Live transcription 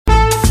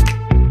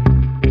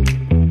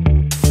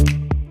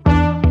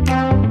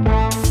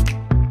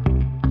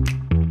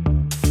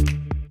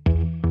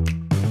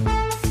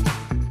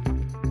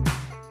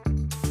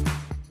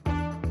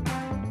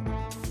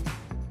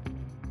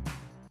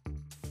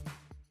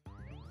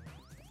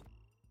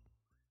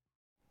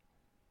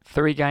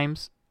3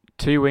 games,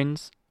 2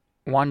 wins,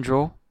 1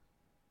 draw.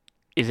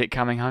 Is it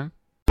coming home?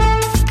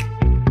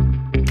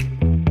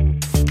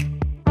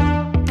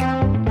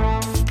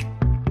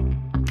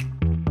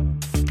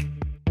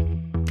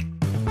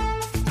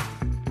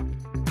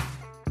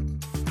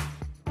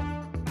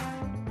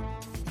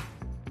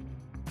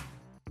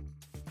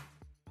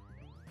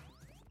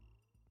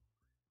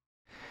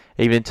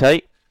 Evening,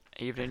 Tate.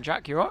 Evening,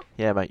 Jack. You right?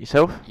 Yeah, mate.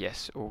 Yourself?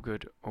 Yes, all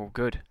good, all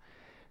good.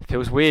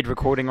 Feels weird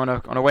recording on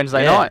a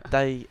Wednesday night.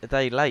 A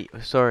day late.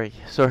 Sorry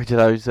to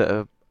those that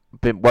have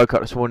woke up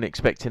this morning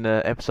expecting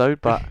an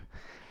episode, but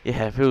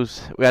yeah, it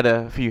feels. We had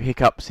a few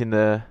hiccups in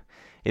the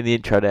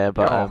intro there,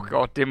 but oh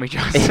God, didn't we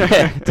just?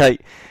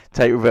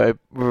 Tate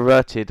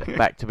reverted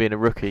back to being a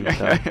rookie.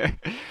 So yeah,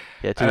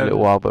 it took a little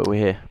while, but we're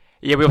here.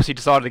 Yeah, we obviously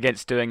decided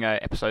against doing an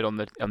episode on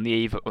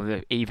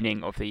the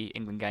evening of the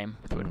England game.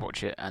 We thought we'd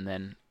watch it and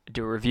then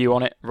do a review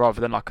on it rather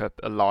than like a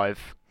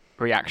live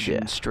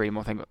reaction stream.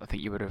 I think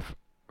you would have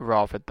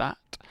rathered that.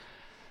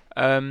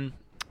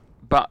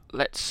 But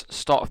let's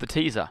start with the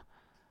teaser.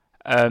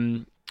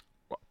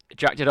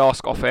 Jack did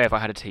ask off air if I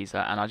had a teaser,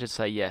 and I did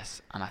say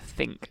yes. And I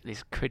think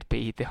this could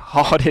be the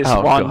hardest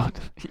one God.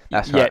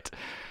 That's yet. Right.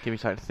 Give me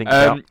something to think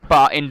about.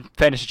 But in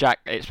fairness to Jack,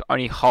 it's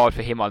only hard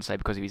for him, I'd say,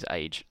 because of his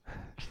age.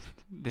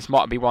 This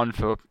might be one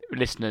for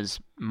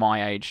listeners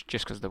my age,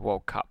 just because of the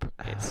World Cup.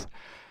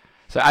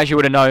 So as you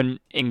would have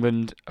known,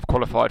 England have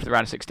qualified for the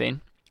round of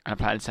 16 and are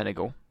playing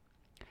Senegal.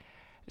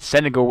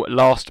 Senegal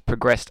last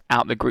progressed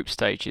out the group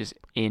stages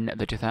in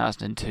the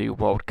 2002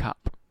 World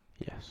Cup.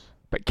 Yes.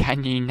 But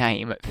can you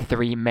name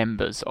 3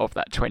 members of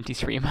that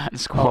 23-man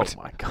squad?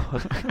 Oh my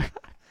God.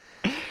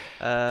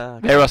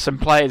 There are some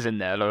players in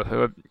there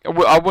who are,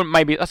 I wouldn't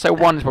I'd say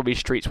one is probably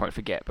Streets won't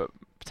forget, but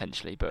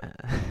potentially. But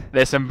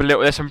there's some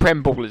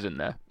Prem ballers in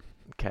there.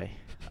 Okay.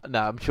 No,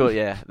 I'm sure.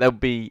 Yeah, there'll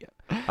be.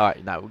 All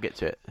right. No, we'll get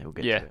to it. We'll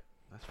get to it.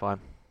 That's fine.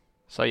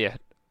 So yeah,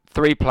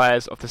 3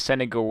 players of the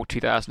Senegal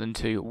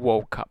 2002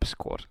 World Cup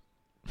squad.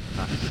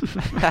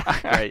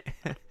 Great.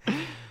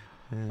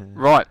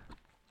 Right.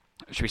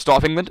 Should we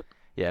start with England?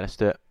 Yeah, let's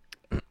do it.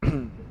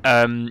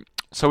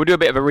 So we'll do a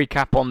bit of a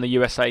recap on the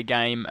USA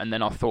game and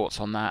then our thoughts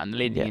on that and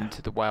leading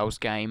into the Wales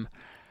game.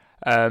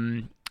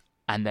 And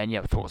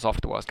then, thoughts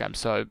after the Wales game.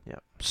 So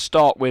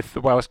start with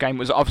the Wales game. It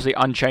was obviously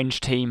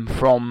unchanged team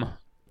from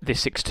the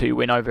 6-2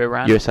 win over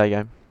Iran. USA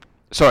game.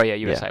 Sorry,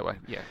 USA way.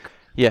 Yeah.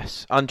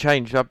 Yes,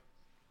 unchanged.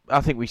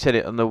 I think we said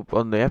it on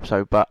the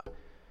episode, but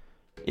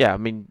yeah, I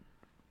mean,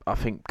 I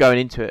think going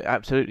into it,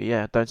 absolutely,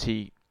 yeah. Don't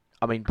see.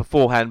 I mean,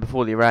 before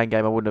the Iran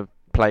game, I wouldn't have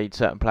played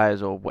certain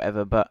players or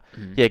whatever, but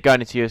going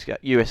into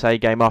USA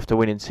game after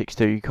winning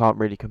 6-2, you can't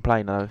really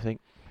complain. I don't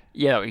think.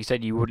 Yeah, like you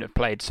said, you wouldn't have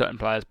played certain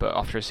players, but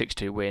after a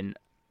 6-2 win,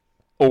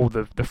 all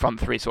the front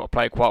 3 sort of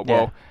played quite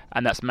well,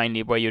 and that's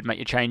mainly where you'd make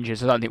your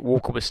changes. I don't think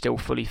Walker was still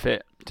fully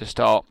fit to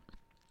start,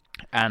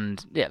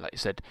 and like you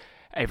said,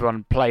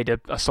 everyone played a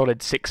solid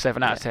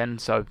 6-7 out of 10.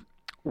 So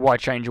why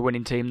change a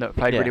winning team that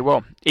played really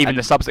well? Even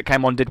the subs that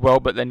came on did well,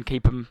 but then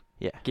keep them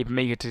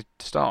eager to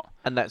start.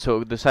 And that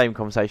sort of the same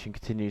conversation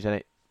continues, and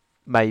it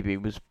maybe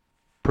was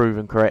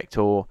proven correct,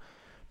 or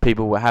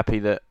people were happy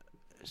that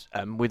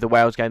with the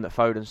Wales game that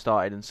Foden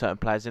started and certain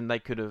players, and they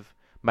could have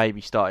maybe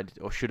started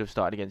or should have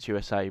started against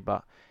USA.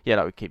 But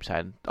like we keep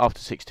saying, after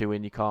 6-2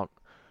 win, you can't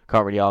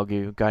really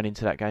argue going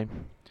into that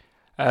game.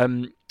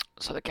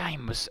 So the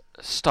game was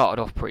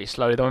started off pretty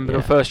slowly. I remember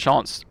the first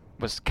chance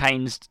was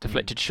Kane's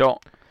deflected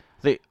shot.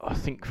 I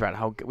think throughout the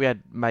whole, we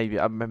had I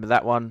remember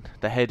that one,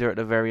 the header at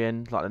the very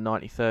end, like the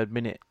 93rd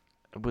minute.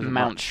 It wasn't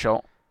Mount's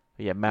shot.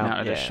 Yeah, Mount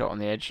had a shot on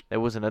the edge. There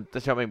wasn't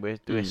that's what I mean.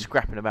 We're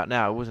scrapping about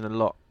now. It wasn't a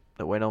lot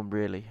that went on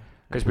really.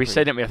 Because we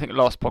said, I think the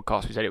last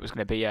podcast we said it was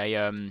going to be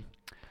a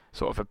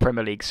sort of a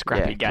Premier League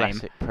scrappy game.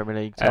 Classic Premier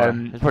League.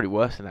 It was probably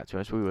worse than that, to be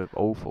honest. We were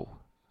awful.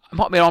 It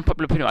might be an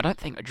unpopular opinion. I don't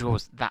think a draw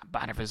is that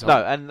bad of a result.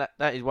 No, and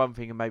that is one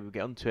thing, and maybe we'll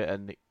get onto it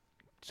and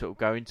sort of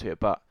go into it.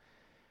 But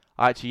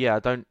I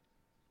don't.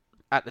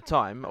 At the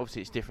time,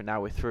 obviously it's different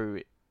now. We're through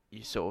it.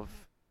 You sort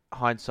of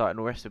hindsight and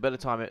all the rest of it. But at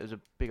the time, it was a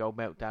big old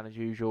meltdown as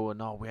usual,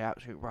 and we're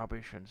absolute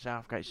rubbish, and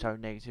Southgate's so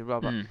negative. Blah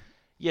blah.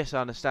 Yes,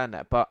 I understand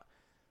that, but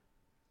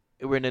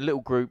we're in a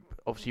little group.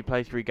 Obviously, you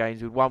play 3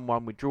 games. We'd won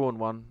 1, we'd drawn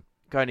 1,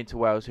 going into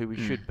Wales, who we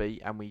should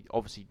beat, and we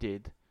obviously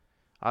did.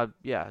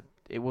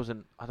 It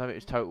wasn't. I don't think it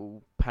was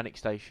total panic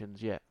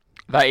stations yet.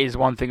 That is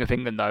one thing with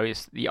England, though,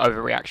 is the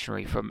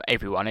overreactionary from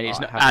everyone. And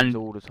it happens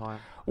all the time.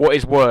 What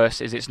is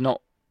worse is it's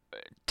not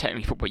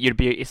technically football.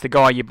 It's the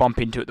guy you bump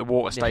into at the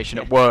water station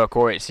at work,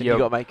 or it's your, you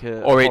got to make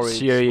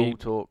small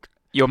talk.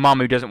 Your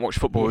mum who doesn't watch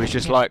football who's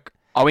just like,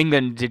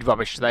 England did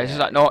rubbish today. It's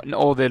like not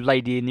or the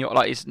lady in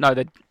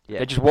the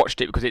they just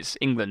watched it because it's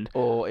England.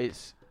 Or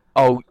it's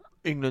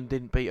England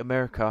didn't beat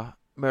America.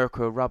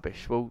 America are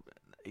rubbish. Well,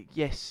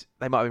 yes,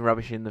 they might have been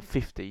rubbish in the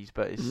 50s,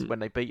 but it's when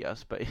they beat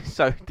us. But it's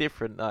so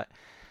different.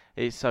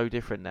 It's so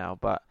different now.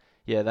 But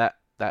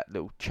that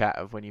little chat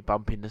of when you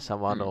bump into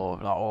someone or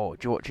like,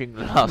 do you watch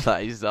England last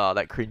night?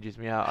 That cringes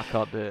me out. I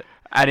can't do it.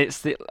 And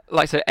it's the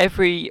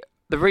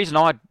reason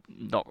I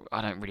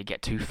don't really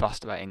get too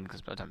fussed about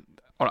England, because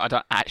I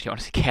don't actually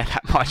honestly care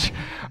that much.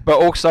 But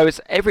also,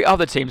 it's every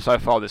other team so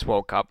far this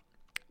World Cup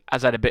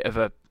has had a bit of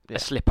a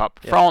slip up.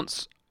 Yeah.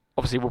 France,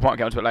 obviously, we won't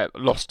get onto it later,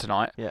 lost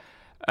tonight. Yeah.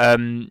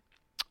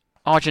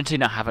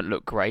 Argentina haven't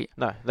looked great.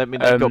 No, they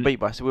got beat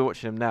by. So we're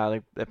watching them now.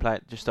 They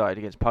just started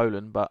against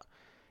Poland, but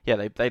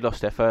yeah, they lost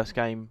their first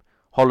game.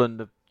 Holland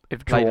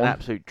have played an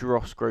absolute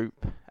dross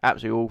group,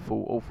 absolutely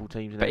awful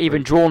teams. But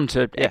even drawn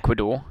to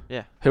Ecuador,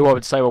 who I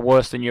would say were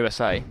worse than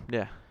USA.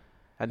 Yeah,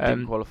 and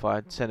didn't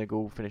qualify.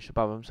 Senegal finished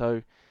above them.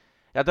 So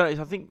I don't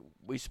know. I think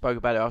we spoke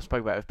about it. I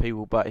spoke about it with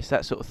people, but it's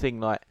that sort of thing.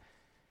 Like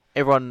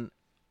everyone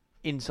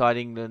inside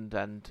England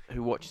and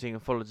who watches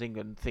England, follows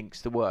England,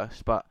 thinks the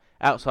worst, but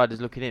outsiders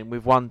looking in,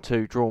 we've won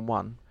 2, drawn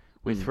 1,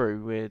 we're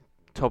through, we're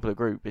top of the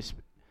group.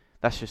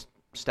 That's just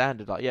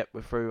standard. Like, yep,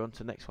 we're through on to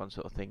the next one,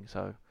 sort of thing.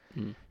 So,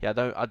 I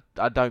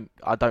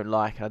don't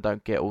like, and I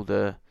don't get all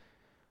the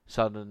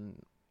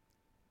sudden,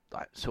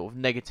 like, sort of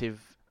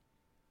negative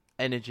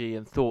energy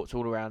and thoughts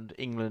all around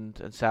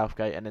England and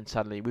Southgate, and then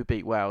suddenly we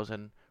beat Wales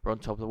and we're on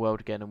top of the world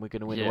again, and we're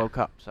going to win the World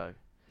Cup. So,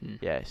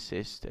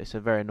 it's a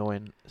very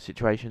annoying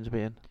situation to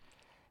be in.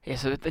 Yeah,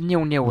 so the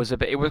 0-0 was a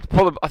bit. It was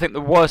probably. I think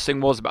the worst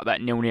thing was about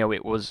that 0-0.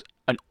 It was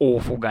an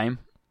awful game.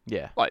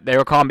 Yeah, like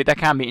there can be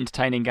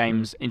entertaining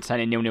games,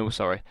 entertaining 0-0.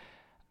 Sorry,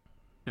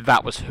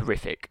 that was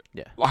horrific.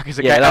 Yeah, like as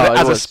a game,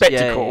 as a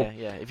spectacle.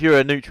 Yeah. If you were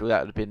a neutral,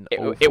 that would have been.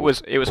 It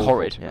was awful.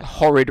 Horrid,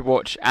 horrid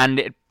watch.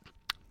 And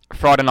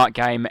Friday night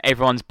game,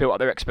 everyone's built up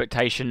their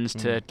expectations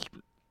to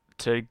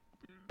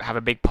have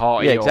a big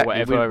party or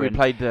whatever. We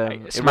played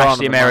smash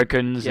the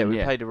Americans.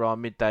 We played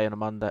Iran midday on a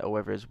Monday or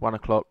whatever it is, 1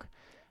 o'clock.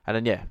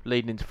 And then,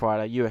 leading into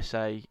Friday,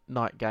 USA,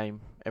 night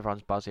game,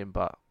 everyone's buzzing,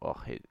 but,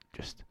 it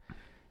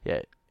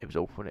was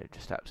awful, and it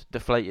just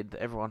deflated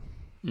everyone.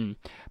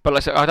 But like I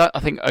said, I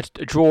think a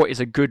draw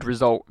is a good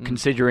result,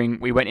 considering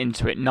we went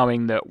into it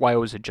knowing that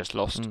Wales had just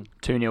lost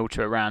 2-0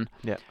 to Iran.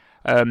 Yeah.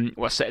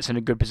 What set us in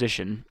a good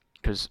position,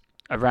 because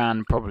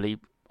Iran probably,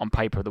 on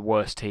paper, the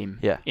worst team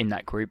in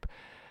that group.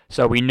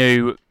 So we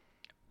knew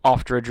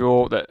after a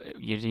draw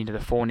that you needed a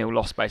 4-0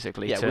 loss,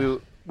 basically. Yeah,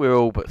 we were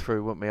all but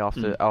through, weren't we,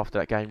 after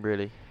that game,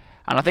 really?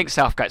 And I think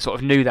Southgate sort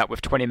of knew that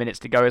with 20 minutes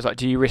to go. It's like,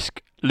 do you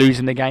risk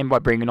losing the game by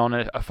bringing on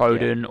a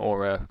Foden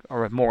or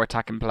a more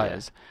attacking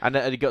players? Yeah.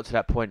 And he got to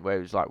that point where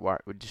it was like, right,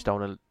 we just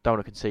don't want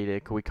to concede here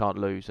because we can't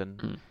lose.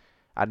 And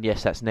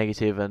yes, that's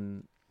negative,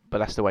 but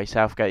that's the way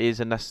Southgate is,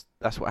 and that's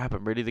what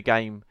happened. Really, the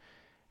game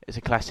is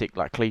a classic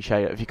like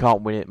cliche. If you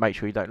can't win it, make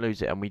sure you don't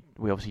lose it, and we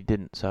obviously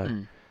didn't.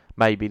 So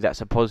maybe that's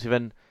a positive.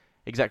 And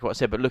exactly what I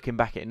said. But looking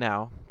back at it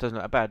now, it doesn't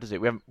look that bad, does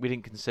it? We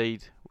didn't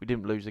concede, we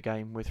didn't lose the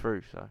game, we're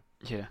through. So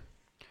yeah.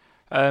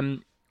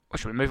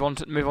 Should we move on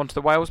to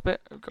the Wales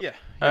bit? Yeah.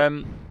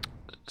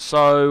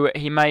 So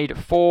he made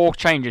 4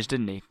 changes,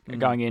 didn't he?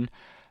 Going in,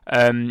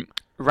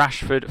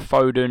 Rashford,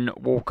 Foden,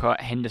 Walker,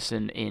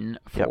 Henderson in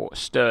for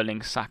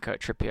Sterling, Saka,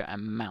 Trippier,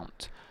 and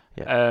Mount.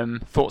 Yeah.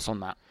 Thoughts on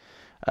that?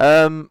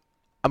 I'm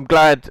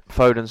glad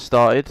Foden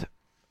started.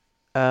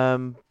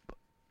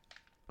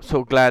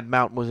 Sort of glad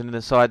Mount wasn't in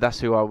the side. That's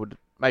who I would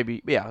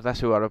that's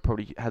who I'd have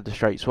probably had the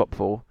straight swap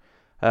for.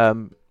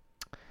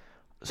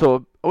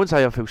 So I wouldn't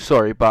say I feel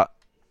sorry, but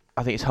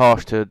I think it's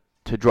harsh to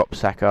drop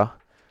Saka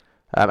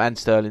and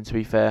Sterling, to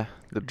be fair.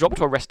 Dropped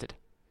or rested?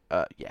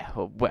 Yeah.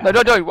 Well, no.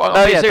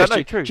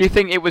 Seriously, true. Do you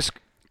think it was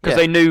because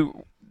they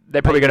knew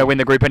they're probably going to win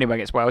the group anyway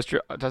against Wales?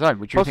 I don't know.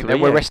 Would you think they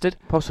were rested?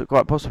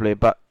 Quite possibly,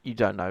 but you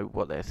don't know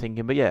what they're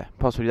thinking. But yeah,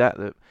 possibly that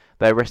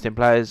they're resting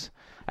players,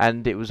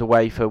 and it was a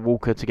way for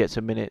Walker to get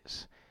some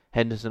minutes.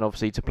 Henderson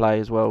obviously to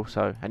play as well.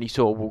 So, and you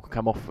saw Walker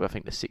come off, I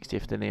think the 60th,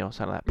 didn't he, or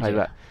something like that. Played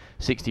about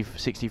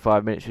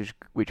 65 minutes,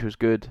 which was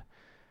good.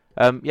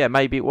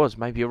 Maybe it was.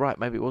 Maybe you're right.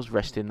 Maybe it was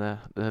resting the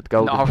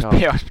golden child.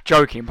 I was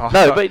joking. But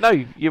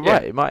you're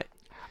right. It might.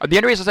 The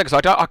only reason I say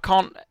because I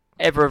can't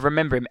ever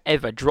remember him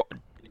ever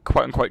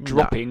quote unquote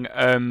dropping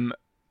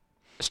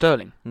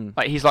Sterling.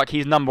 Like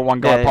he's number one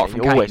guy apart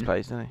from Kane. He always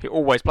plays, doesn't he? He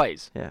always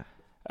plays. Yeah.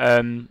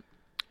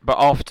 But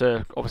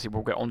after, obviously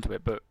we'll get onto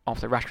it, but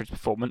after Rashford's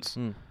performance,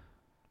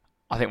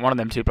 I think one of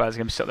them 2 players is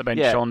going to sit on the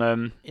bench on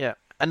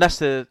and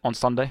that's on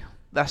Sunday.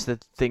 That's the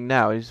thing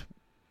now is,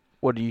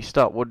 what do you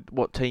start?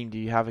 What team do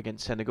you have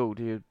against Senegal?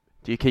 Do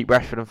you keep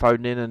Rashford and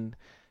Foden in and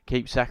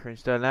keep Saka and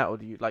Sterling out, or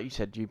do you, like you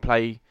said, do you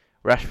play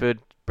Rashford,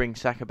 bring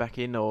Saka back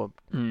in, or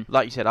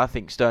like you said, I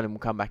think Sterling will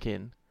come back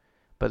in,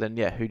 but then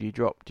who do you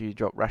drop? Do you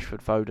drop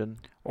Rashford, Foden,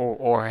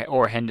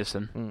 or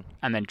Henderson,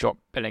 and then drop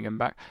Bellingham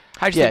back?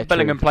 How do you think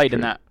Bellingham played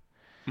in that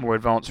more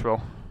advanced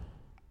role?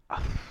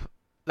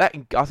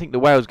 I think the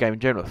Wales game in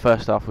general, the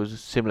first half was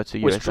similar to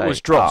USA. It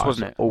was drops,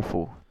 wasn't it?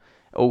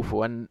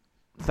 Awful. And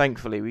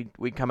thankfully,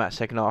 we come out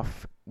second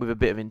half with a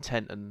bit of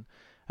intent and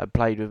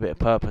played with a bit of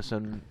purpose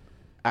and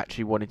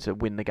actually wanted to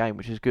win the game,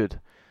 which is good.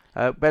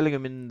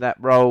 Bellingham in that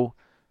role,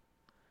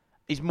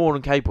 he's more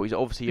than capable. He's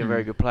obviously a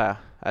very good player.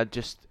 I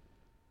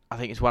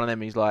think it's one of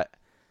them. He's like,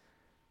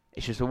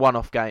 it's just a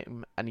one-off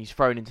game, and he's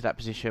thrown into that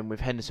position with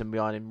Henderson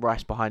behind him,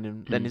 Rice behind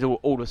him. Then there's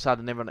all of a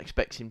sudden everyone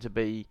expects him to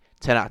be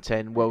 10 out of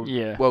 10,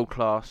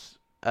 world-class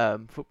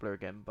footballer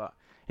again. But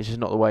it's just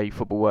not the way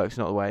football works.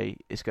 Not the way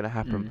it's going to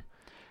happen.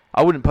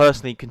 I wouldn't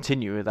personally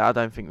continue with that. I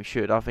don't think we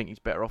should. I think he's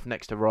better off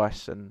next to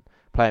Rice and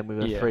playing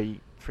with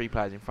three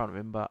players in front of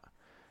him. But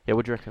yeah,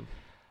 what do you reckon?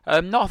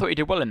 No, I thought he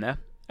did well in there.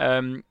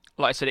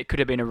 Like I said, it could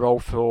have been a role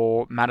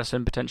for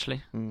Maddison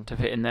potentially to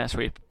fit in there, so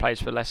he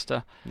plays for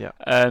Leicester. Yeah.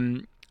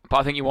 But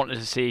I think you wanted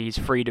to see his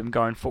freedom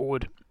going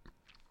forward.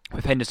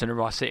 With Henderson and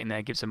Rice sitting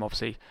there, gives them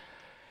obviously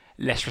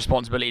less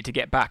responsibility to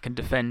get back and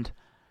defend.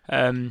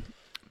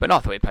 But no, I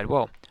thought he played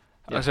well.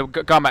 Yeah. So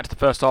going back to the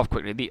first half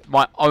quickly,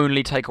 my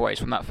only takeaways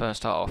from that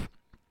first half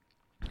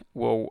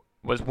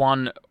was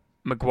one,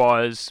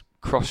 Maguire's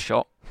cross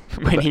shot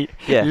when he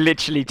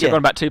literally took on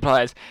about two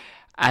players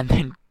and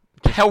then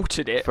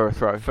pelted it for a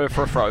throw. For a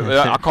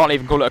throw. I can't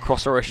even call it a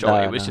cross or a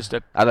shot. It was just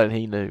a... I don't think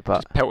he knew,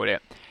 but... Just pelted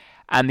it.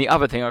 And the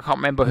other thing, I can't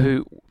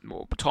remember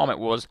what time it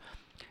was,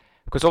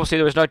 because obviously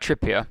there was no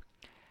Trippier,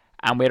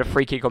 and we had a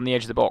free kick on the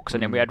edge of the box,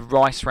 and then we had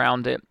Rice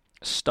round it,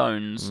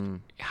 Stones,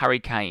 Harry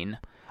Kane,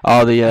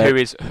 who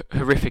is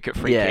horrific at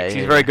free kicks.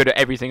 He's very good at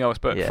everything else,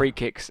 but free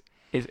kicks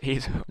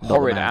he's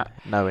horrid at.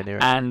 Nowhere near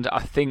it. And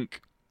I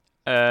think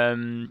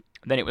then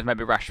it was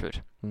maybe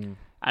Rashford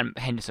and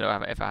Henderson,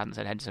 if I hadn't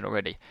said Henderson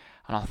already.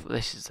 And I thought,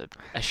 this is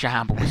a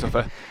shambles of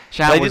a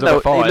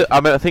five.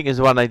 I think it's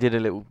the one they did a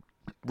little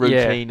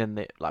routine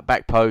and like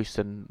back post,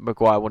 and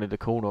Maguire wanted a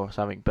corner or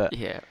something, but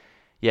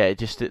they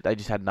just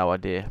had no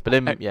idea. But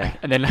then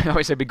and then like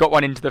I said, we got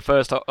one into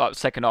the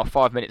second half,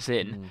 5 minutes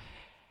in.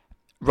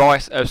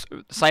 Rice,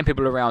 same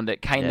people around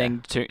it. Kane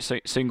then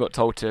soon got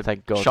told to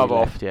shove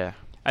off. Left,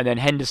 and then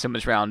Henderson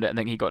was round it, and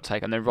then he got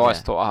taken. And then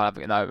Rice thought,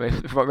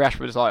 Rashford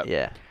was like,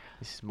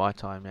 this is my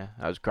time. Yeah,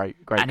 that was great.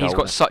 And he's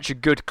got such a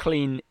good,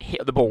 clean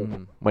hit of the ball.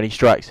 When he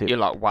strikes it, you're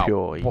like, wow,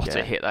 pure, what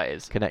a hit that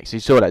is. Connects. You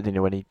saw that, didn't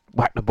you, when he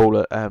whacked the ball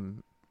at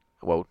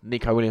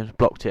Nico Williams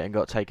blocked it and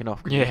got taken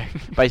off. Yeah,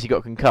 basically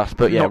got concussed.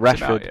 But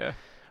Rashford,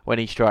 when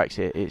he strikes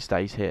it, it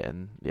stays hit,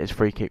 and his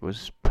free kick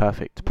was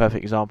perfect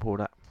example of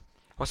that.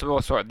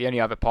 Also, the only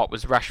other part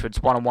was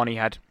Rashford's one-on-one he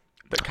had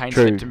that Kane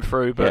slipped him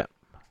through, but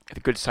a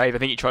good save. I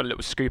think he tried a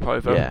little scoop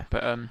over. Yeah.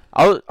 But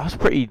I was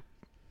pretty,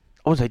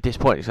 I wouldn't say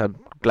disappointed because I'm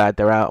glad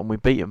they're out and we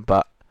beat them,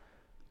 but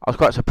I was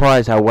quite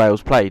surprised how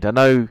Wales played. I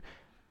know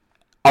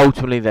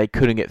ultimately they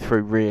couldn't get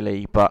through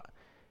really, but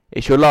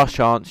it's your last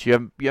chance. You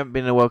haven't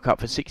been in a World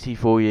Cup for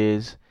 64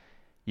 years.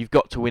 You've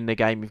got to win the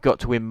game. You've got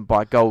to win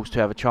by goals to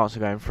have a chance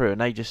of going through.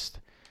 And they just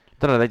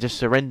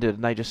surrendered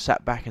and they just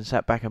sat back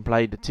and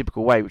played the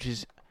typical way, which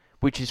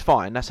is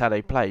fine. That's how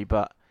they play.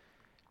 But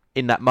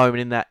in that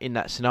moment, in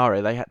that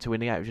scenario, they had to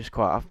win the game. It was just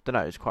quite, it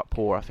was quite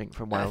poor, I think,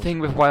 from Wales. The thing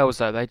with Wales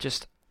though, they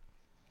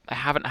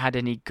haven't had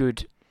any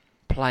good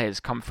players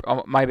come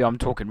through. Maybe I'm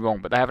talking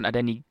wrong, but they haven't had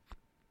any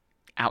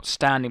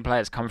outstanding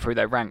players come through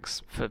their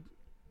ranks for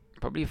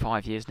probably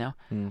 5 years now.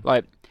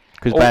 Like,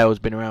 because Bale's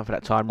been around for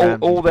that time.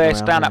 All their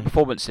stand-up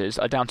performances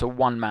are down to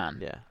one man.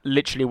 Yeah.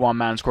 Literally one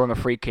man scoring a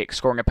free kick,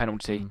 scoring a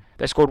penalty.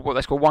 They scored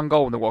one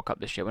goal in the World Cup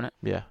this year, wasn't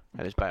it? Yeah,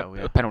 and it's Bale.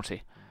 A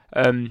penalty.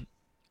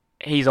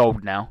 He's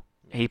old now.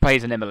 He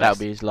plays in MLS. That'll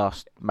be his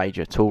last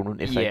major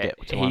tournament if they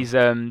get to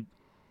one.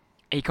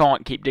 He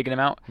can't keep digging them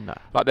out. No.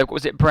 Like,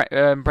 was it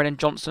Brennan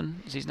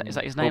Johnson? Is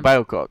that his name? Well,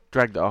 Bale got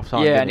dragged at half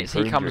time. Yeah, and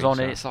he comes on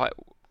and it's like,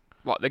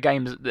 what, the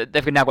games,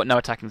 they've now got no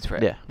attacking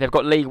threat. Yeah. They've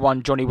got League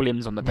One Johnny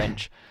Williams on the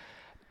bench.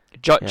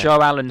 Joe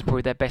Allen's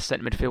probably their best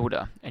centre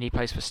midfielder, and he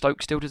plays for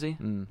Stoke still, does he?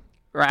 Aaron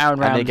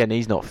Ramsey, and again,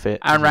 he's not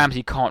fit. Aaron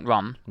Ramsey can't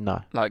run.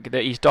 No. Like,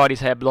 he's dyed his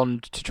hair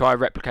blonde to try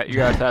and replicate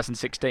Euro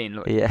 2016.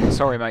 Like, yeah.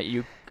 Sorry,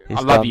 mate,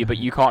 I love you, but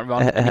you can't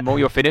run anymore.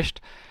 You're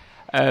finished.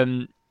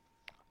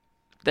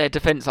 Their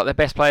defence, like their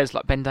best players,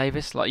 like Ben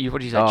Davis, like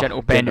what did you say,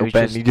 Gentle Ben?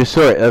 You just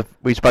saw it.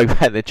 We spoke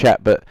about it in the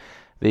chat, but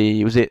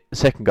was it the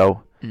second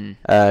goal?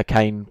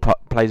 Kane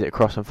plays it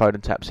across and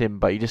Foden taps in,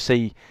 but you just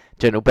see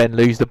Gentle Ben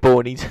lose the ball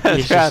and he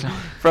turns around,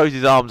 throws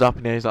his arms up,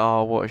 and he's like,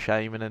 "Oh, what a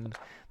shame!" And then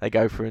they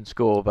go through and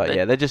score. But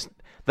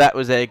that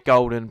was their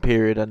golden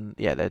period, and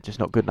they're just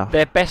not good enough.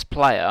 Their best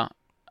player,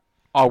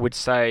 I would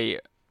say,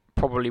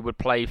 probably would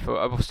play for.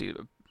 Obviously,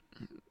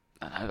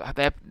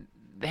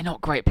 they're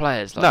not great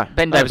players. Like,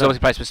 Ben Davis obviously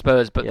plays for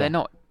Spurs, but they're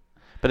not.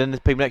 But then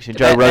there's people next to him.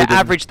 Joe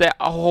Rodon. Their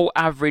whole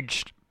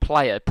average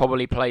player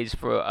probably plays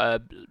for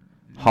a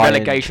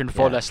relegation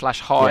fodder /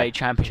 high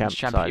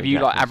championship. If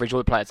you average all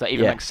the players, that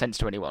even makes sense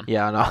to anyone.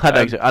 Yeah, I know.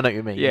 I know what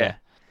you mean. Yeah.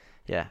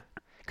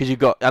 Because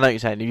I know what you're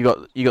saying. You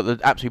got the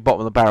absolute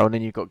bottom of the barrel, and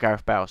then you've got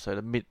Gareth Bale. So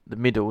the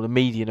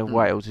median of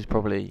Wales is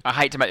probably. I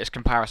hate to make this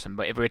comparison,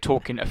 but if we're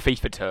talking a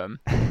FIFA term,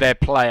 their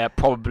player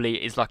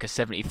probably is like a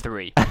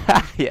 73.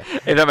 Yeah,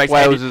 if that makes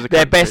Wales sense. As a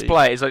their country, best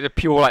player is like a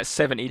pure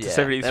 70 to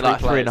 73. They're like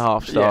players.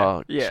 3.5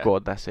 star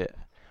squad. That's it.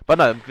 But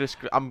no,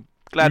 I'm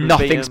glad.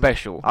 Nothing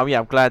special.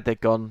 I'm glad they're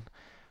gone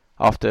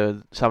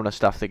after some of the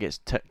stuff that gets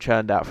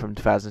churned out from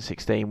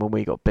 2016 when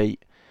we got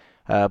beat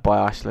by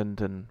Iceland,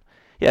 and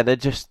they're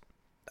just.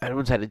 I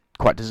wouldn't say they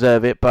quite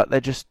deserve it, but they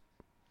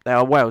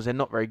are Wales. They're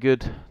not very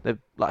good. They're,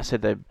 like I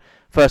said, they're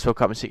first World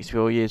Cup in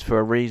 64 years for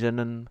a reason,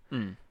 and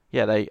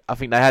I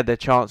think they had their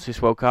chance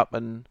this World Cup,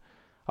 and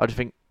I just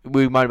think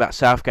we moan about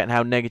Southgate and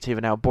how negative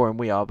and how boring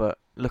we are, but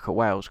look at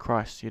Wales,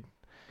 Christ,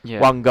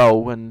 one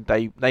goal, and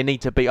they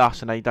need to beat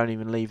us, and they don't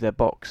even leave their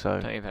box. So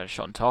don't even have a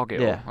shot on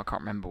target. Or I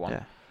can't remember one.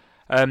 Yeah.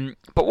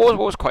 But what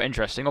was quite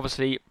interesting,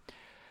 obviously,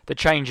 the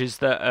changes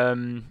that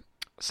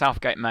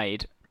Southgate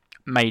made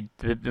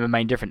the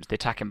main difference. The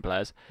attacking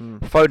players,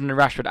 Foden and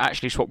Rashford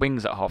actually swapped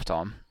wings at half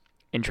time.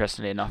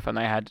 Interestingly enough, and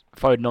they had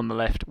Foden on the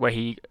left, where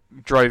he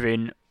drove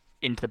into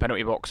the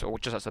penalty box, or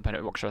just outside the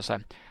penalty box, should I say,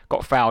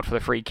 got fouled for the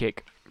free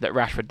kick that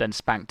Rashford then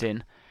spanked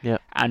in. Yeah.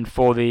 And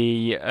for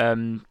the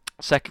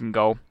second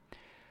goal,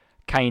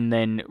 Kane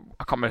then,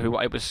 I can't remember who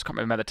it was, can't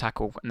remember the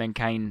tackle, and then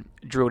Kane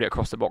drilled it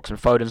across the box, and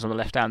Foden's on the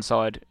left hand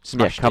side,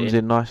 smashed it comes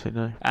in nicely,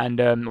 no?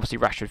 And obviously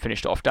Rashford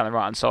finished it off down the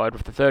right hand side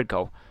with the third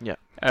goal. Yeah.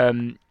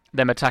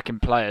 Them attacking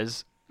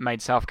players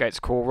made Southgate's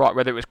call right,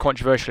 whether it was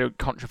controversial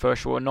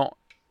or not.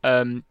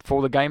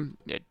 For the game,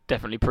 it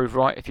definitely proved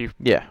right. If you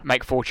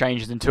make 4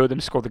 changes and 2 of them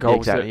score the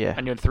goals, and you're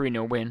a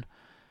 3-0 win.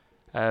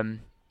 No,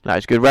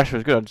 it's good.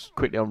 Rashford's good. Just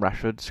quickly on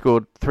Rashford,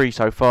 scored 3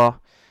 so far.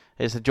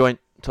 It's a joint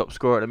top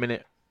scorer at the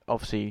minute.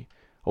 Obviously,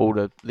 all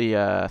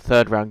the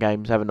third round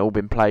games haven't all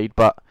been played,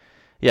 but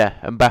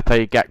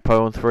Mbappe,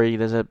 Gakpo on 3.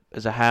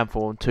 There's a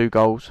handful on 2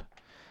 goals,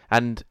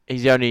 and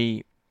he's the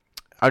only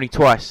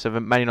twice have a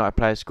Man United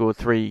player scored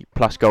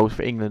 3+ goals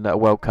for England at a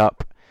World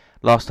Cup.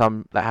 Last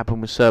time that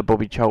happened was Sir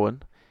Bobby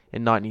Charlton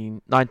in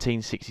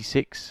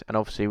 1966, and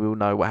obviously we all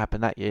know what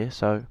happened that year,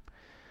 so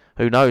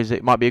who knows,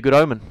 it might be a good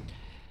omen.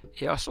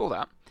 Yeah, I saw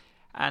that.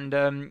 And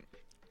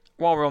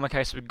while we're on the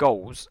case of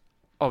goals,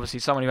 obviously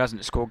someone who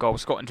hasn't scored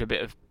goals got into a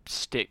bit of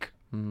stick,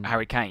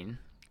 Harry Kane,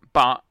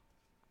 but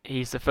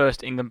he's the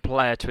first England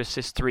player to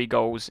assist 3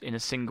 goals in a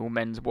single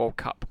men's World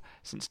Cup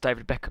since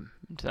David Beckham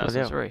in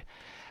 2003.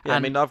 Yeah,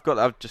 and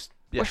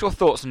what's your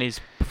thoughts on his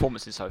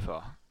performances so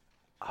far?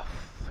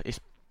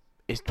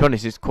 To be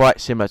honest, it's quite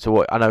similar to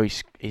what I know.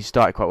 He's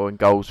started quite well in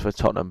goals for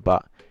Tottenham,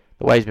 but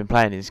the way he's been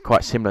playing is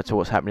quite similar to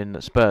what's happening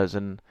at Spurs.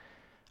 And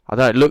I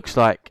don't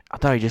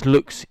know, he just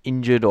looks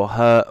injured or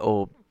hurt,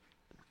 or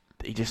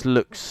he just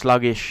looks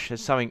sluggish.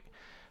 There's something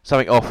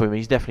off with him.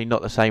 He's definitely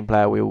not the same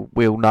player we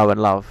all know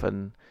and love.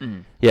 And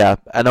and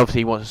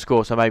obviously he wants to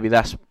score, so maybe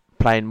that's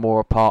playing more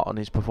a part on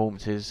his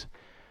performances.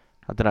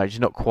 I don't know, just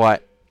not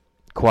quite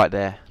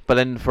there. But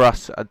then for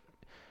us,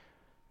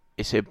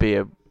 it'd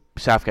be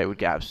Southgate would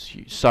get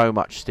so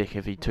much stick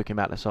if he took him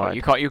out the side.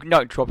 You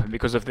can't drop him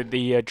because of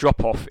the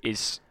drop off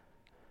is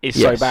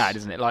so bad,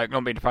 isn't it? Like,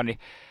 not being funny,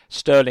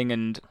 Sterling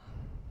and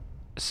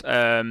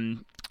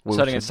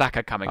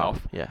Saka coming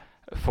off. Yeah.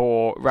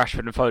 For Rashford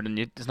and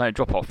Foden, there's no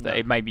drop off.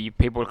 That maybe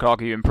people could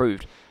argue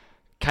improved.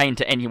 Kane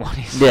to anyone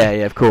is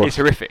of course, is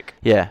horrific.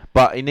 Yeah,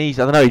 but he needs.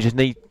 I don't know.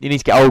 He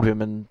needs to get hold of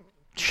him and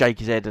shake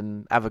his head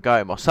and have a go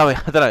at him or something.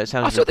 I don't know. It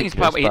sounds. I still think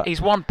he's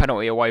one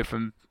penalty away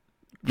from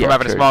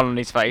having true. A smile on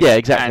his face. Yeah,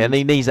 exactly. And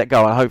he needs that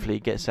goal, and hopefully he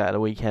gets that at the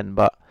weekend.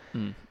 But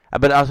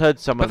but I've heard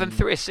someone. But then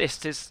 3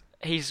 assists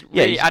he's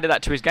really added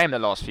that to his game the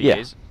last few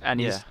years, and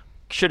he's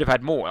should have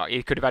had more. Like,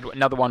 he could have had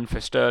another one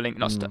for Sterling,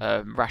 not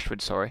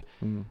Rashford. Sorry.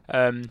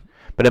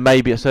 But then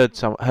maybe I heard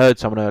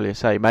someone earlier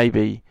say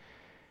maybe,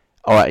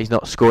 all right, he's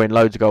not scoring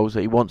loads of goals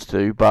that he wants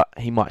to, but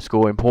he might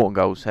score important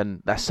goals,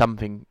 and that's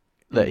something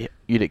that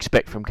you'd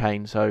expect from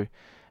Kane. So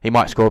he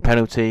might score a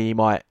penalty, he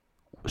might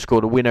score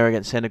the winner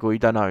against Senegal. You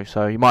don't know.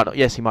 So he might not.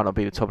 Yes, he might not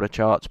be the top of the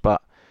charts,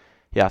 but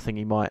I think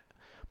he might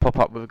pop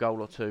up with a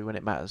goal or 2 when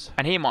it matters.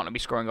 And he might not be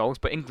scoring goals,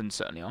 but England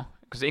certainly are,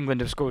 because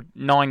England have scored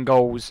 9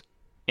 goals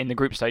in the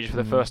group stage for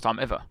the first time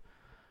ever.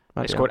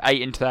 They scored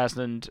 8 in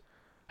 2008.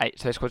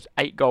 So they scored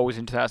 8 goals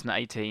in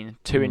 2018,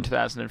 2 in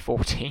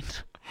 2014,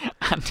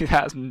 and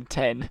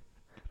 2010.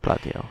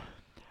 Bloody hell!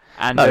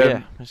 And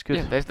that's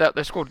good. Yeah,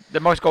 they've scored the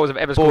most goals I've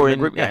ever scored in a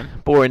group game.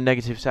 Boring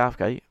negative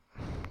Southgate.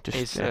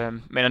 I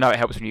mean, I know it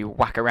helps when you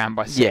whack around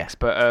by 6,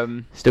 but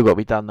still got to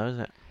be done though,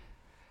 isn't it?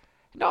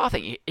 No, I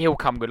think he'll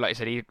come good. Like I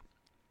said,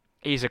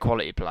 he's a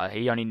quality player.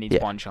 He only needs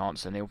one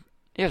chance, and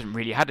he hasn't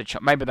really had a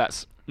chance. Maybe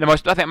that's the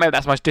most. I think maybe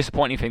that's the most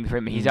disappointing thing for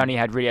him. He's only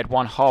had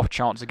one half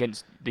chance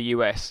against the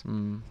US.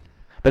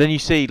 But then you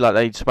see, like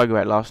they spoke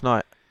about last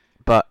night,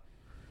 but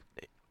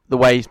the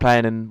way he's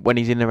playing and when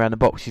he's in and around the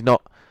box, he's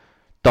not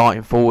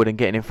darting forward and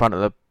getting in front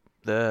of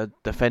the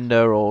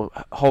defender or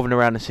hovering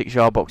around the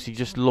 6-yard box. He's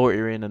just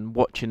loitering and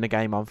watching the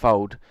game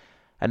unfold,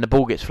 and the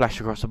ball gets flashed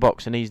across the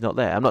box and he's not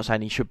there. I'm not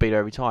saying he should be there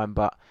every time,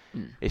 but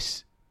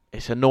it's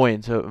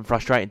annoying and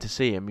frustrating to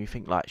see him. You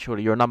think, like,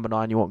 surely you're a number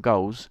 9, you want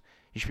goals,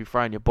 you should be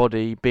throwing your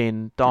body,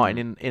 darting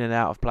in and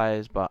out of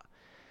players, but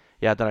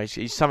I don't know.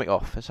 He's something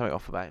off. There's something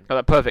off about him. Well,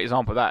 a perfect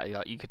example of that,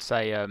 like, you could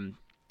say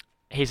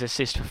his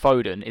assist for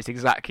Foden is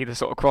exactly the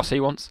sort of cross he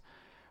wants,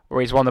 where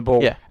he's won the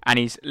ball and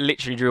he's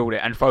literally drilled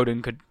it, and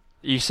Foden could.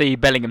 You see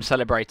Bellingham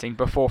celebrating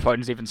before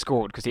Foden's even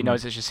scored because he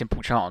knows it's a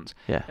simple chance.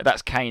 Yeah,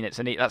 that's Kane.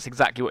 That's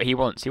exactly what he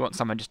wants. He wants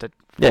someone just to.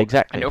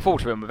 Exactly. And it'll fall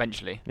to him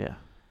eventually. Yeah.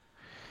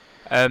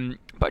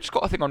 But I just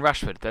got a thing on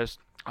Rashford.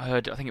 I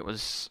heard. I think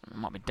it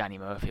might be Danny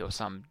Murphy or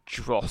some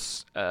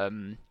dross.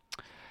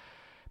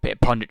 Bit of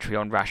punditry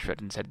on Rashford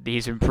and said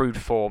his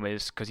improved form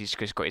is because he's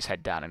just got his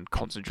head down and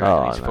concentrating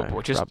on his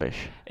football. Just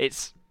rubbish.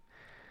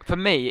 For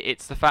me,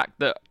 it's the fact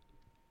that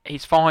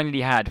he's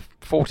finally had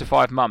 4 to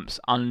 5 months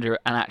under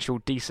an actual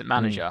decent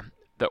manager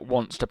that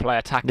wants to play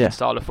attacking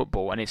style of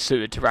football and is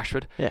suited to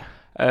Rashford. Yeah.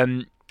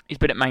 He's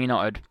been at Man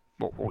United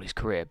all his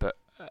career, but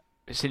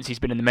since he's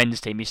been in the men's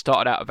team, he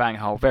started out at Van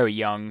Gaal very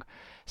young,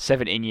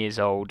 17 years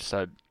old,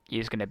 so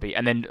he's going to be...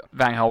 And then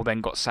Van Gaal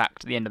then got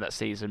sacked at the end of that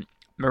season.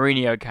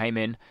 Mourinho came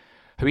in,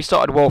 who he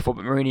started well for,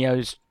 but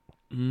Mourinho's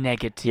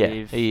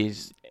negative. Yeah, he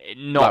is...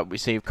 Not like we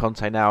see with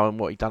Conte now and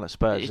what he's done at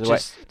Spurs. It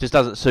just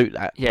doesn't suit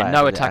that. Yeah,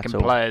 no attacking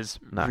players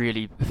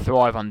really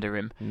thrive under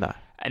him. No.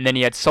 And then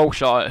he had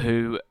Solskjaer,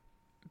 who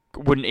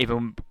couldn't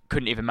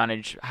even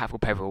manage Havel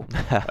Peveril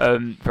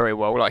very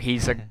well. Like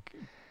he's a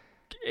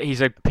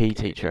PE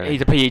teacher.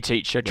 He's a PE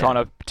teacher trying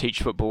to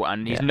teach football,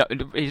 and he's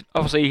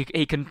obviously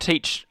he can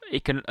teach.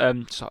 He can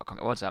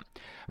what's that?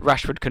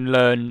 Rashford can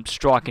learn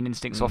striking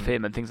instincts off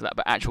him and things like that.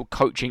 But actual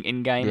coaching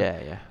in game,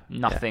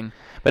 nothing. Yeah.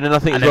 But then I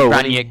think and as well,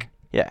 Ranić,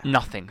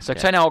 nothing. So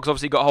Ten Hag's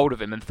obviously got hold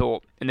of him and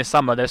thought in the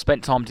summer they've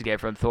spent time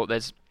together and thought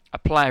there's a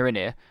player in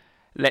here.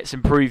 Let's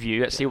improve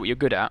you. Let's see what you're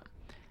good at.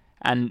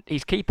 And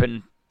he's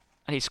keeping,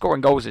 and he's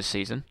scoring goals this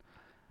season.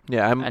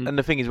 Yeah, and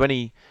the thing is when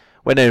the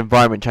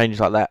environment changes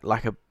like that,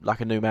 like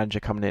a new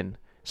manager coming in,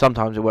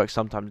 sometimes it works,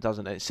 sometimes it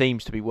doesn't. And it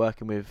seems to be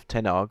working with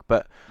Ten Hag,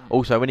 but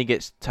also when he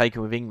gets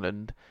taken with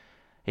England,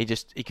 he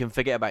can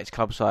forget about his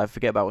club side,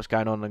 forget about what's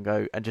going on,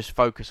 and just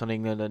focus on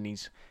England. And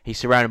he's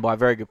surrounded by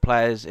very good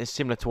players. It's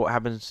similar to what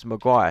happens to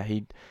Maguire.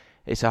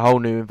 It's a whole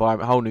new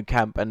environment, a whole new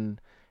camp, and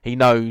he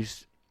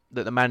knows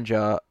that the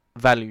manager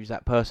values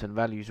that person,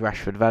 values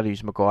Rashford,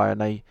 values Maguire, and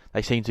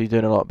they seem to be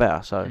doing a lot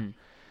better. So,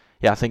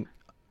 I think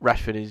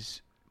Rashford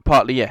is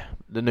partly,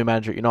 the new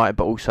manager at United,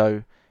 but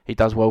also he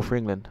does well for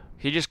England.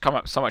 He just come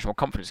up with so much more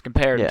confidence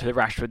comparing to the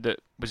Rashford that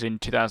was in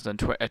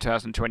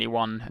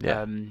 2021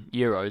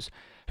 Euros,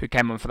 who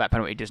came on for that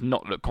penalty, does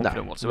not look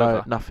confident whatsoever.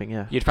 No,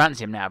 nothing, You'd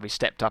fancy him now if he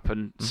stepped up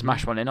and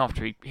smashed one in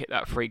after he hit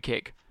that free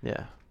kick.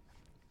 Yeah.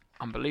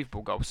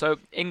 Unbelievable goal. So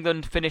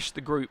England finished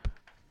the group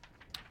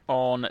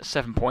on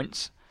 7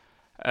 points.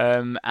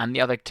 And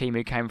the other team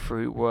who came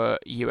through were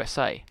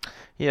USA.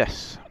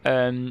 Yes.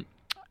 What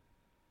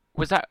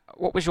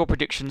was your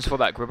predictions for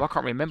that group? I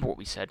can't remember what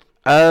we said.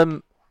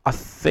 I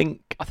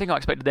think I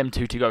expected them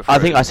two to go through. I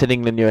think I said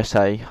England,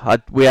 USA.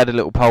 We had a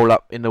little poll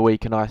up in the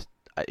week, and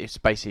it's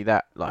basically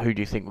that. Like, who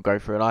do you think will go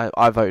through? And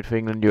I voted for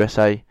England,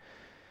 USA.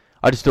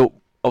 I just thought,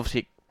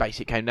 obviously,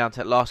 it came down to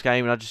that last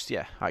game, and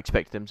I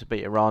expected them to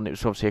beat Iran. It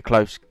was obviously a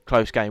close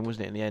game,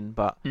 wasn't it, in the end?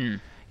 But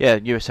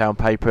USA on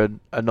paper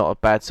are not a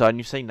bad side. And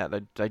you've seen that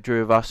they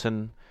drew with us,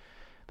 and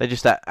they're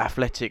just that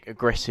athletic,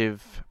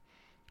 aggressive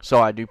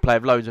side who play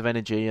with loads of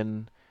energy,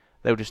 and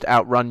they'll just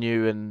outrun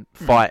you and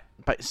fight.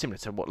 But similar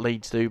to what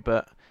Leeds do,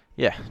 but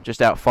just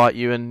outfight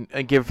you and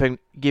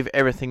give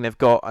everything they've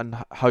got, and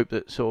hope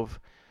that sort of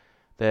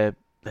their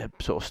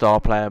sort of star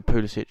player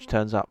Pulisic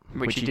turns up,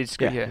 which he did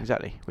score. Yeah,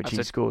 exactly. Which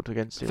he scored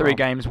against 3 Iran.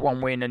 games, 1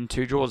 win and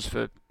 2 draws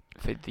for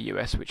the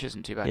US, which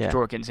isn't too bad. To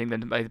draw against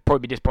England, they'd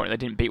probably be disappointed they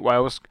didn't beat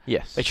Wales.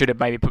 Yes, they should have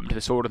maybe put them to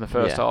the sword in the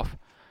first half.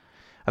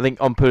 I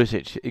think on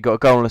Pulisic, he got a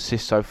goal and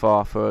assist so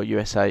far for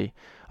USA.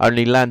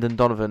 Only Landon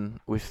Donovan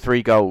with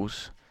 3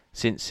 goals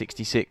since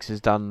 '66 has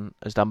done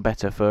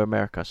better for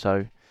America.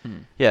 So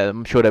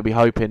I'm sure they'll be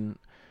hoping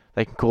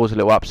they can cause a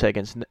little upset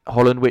against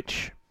Holland,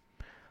 which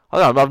I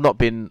don't know, I've not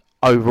been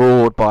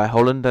overawed by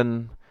Holland,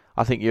 and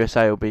I think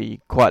USA will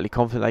be quietly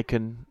confident they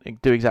can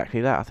do exactly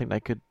that. I think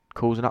they could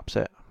cause an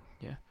upset.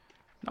 Yeah,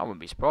 I wouldn't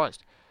be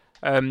surprised.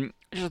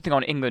 Just a thing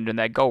on England and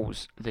their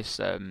goals this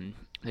tournament.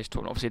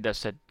 Obviously, they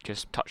said,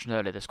 just touched on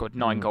earlier, they scored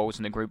 9 goals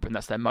in the group, and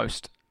that's their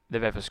most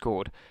they've ever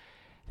scored.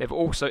 They've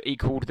also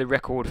equalled the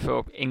record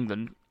for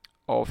England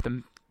of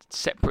the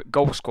separate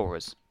goal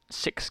scorers.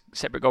 6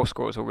 separate goal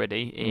scorers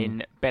already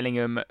in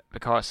Bellingham,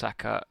 Bukayo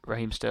Saka,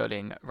 Raheem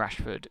Sterling,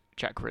 Rashford,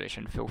 Jack Grealish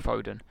and Phil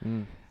Foden.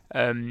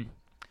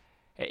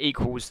 It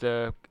equals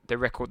the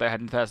record they had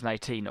in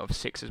 2018 of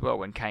 6 as well,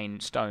 when Kane,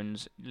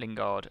 Stones,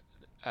 Lingard,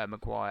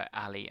 Maguire,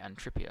 Ali and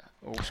Trippier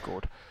all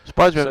scored.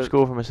 Surprised we haven't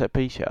scored from a set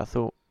piece yet. I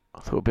thought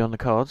it'd be on the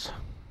cards.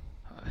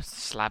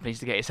 Slab needs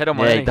to get his head on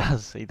one. Yeah,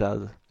 he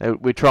does.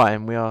 We're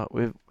trying.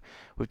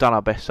 We've done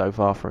our best so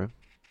far for him.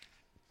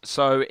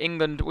 So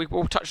England,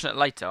 we'll touch on it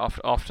later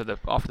after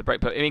the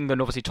break. But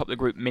England obviously topped the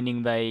group,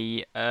 meaning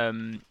they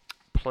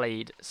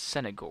played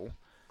Senegal.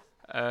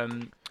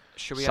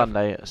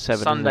 Sunday at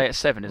 7. Sunday at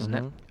 7, isn't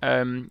it? You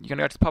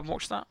gonna go to the pub and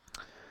watch that?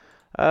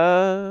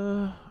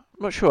 I'm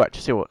not sure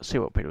actually. See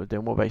what people are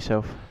doing. What about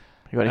yourself?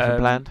 You got anything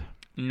planned?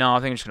 No, I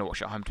think I'm just gonna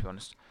watch it at home, to be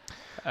honest.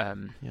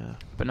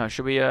 But no,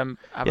 should we have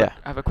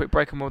a quick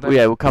break and we'll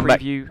come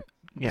preview back.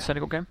 The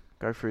Senegal game?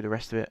 Go through the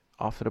rest of it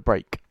after the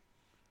break.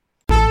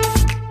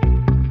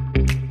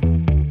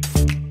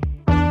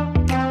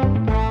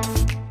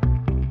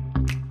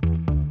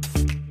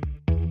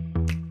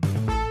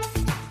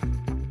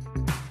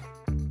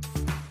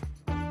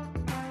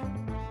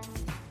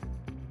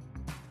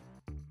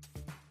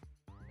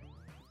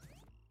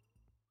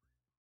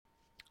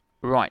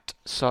 Right,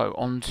 so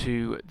on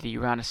to the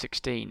round of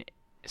 16,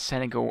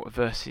 Senegal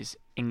versus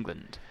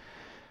England.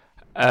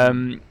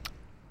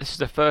 this is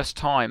the first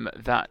time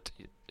that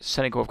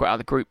Senegal have got out of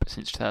the group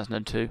since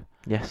 2002.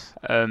 Yes.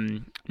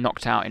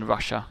 Knocked out in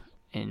Russia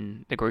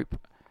in the group,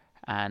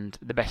 and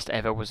the best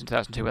ever was in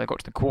 2002 when they got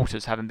to the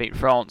quarters, having beat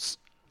France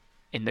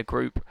in the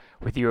group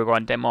with Uruguay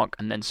and Denmark,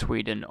 and then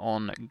Sweden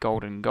on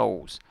golden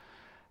goals.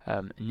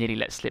 Nearly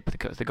let slip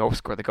the goal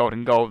scorer, the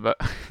golden goal, but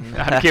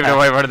I'm giving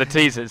away one of the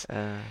teasers.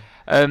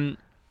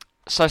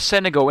 So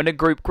Senegal in a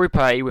Group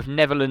A with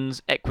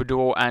Netherlands,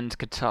 Ecuador, and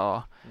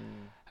Qatar.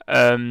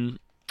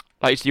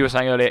 Like you were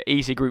saying earlier,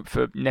 easy group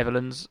for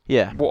Netherlands.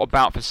 Yeah. What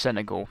about for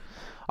Senegal?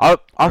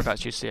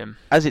 Whereabouts you see them?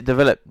 As it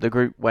developed, the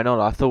group went on.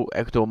 I thought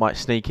Ecuador might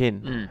sneak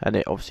in, and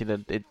it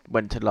obviously it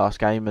went to the last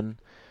game, and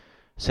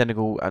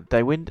Senegal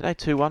they win. Did they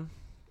 2-1?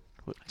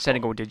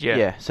 Senegal did, yeah.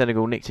 Yeah,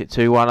 Senegal nicked it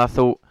 2-1. I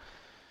thought,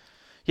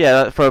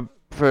 yeah, for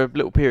a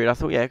little period, I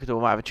thought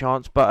Ecuador might have a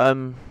chance, but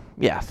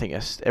I think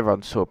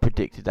everyone sort of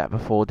predicted that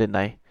before, didn't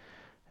they?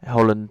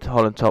 Holland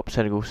top,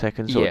 Senegal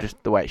second, sort of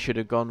just the way it should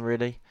have gone,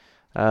 really.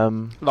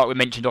 Like we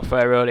mentioned off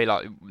air earlier,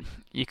 like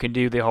you can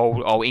do the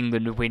whole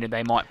England would win and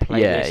they might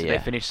play this and they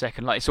finish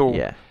second. Like it's all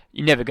you're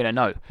never gonna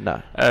know.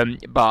 No.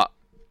 But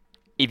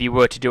if you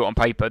were to do it on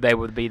paper, there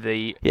would be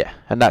the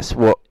and that's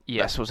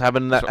what's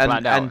happened.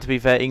 And to be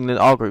fair, England,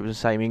 our group was the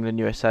same. England,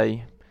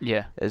 USA,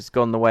 has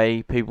gone the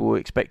way people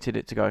expected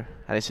it to go.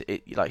 And it's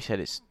like you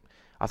said,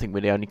 I think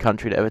we're the only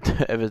country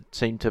that ever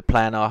seemed to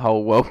plan our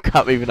whole World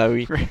Cup, even though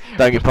we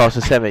don't get past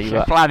the semi.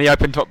 But plan the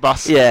open top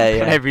bus, and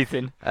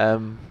everything.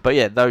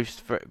 But those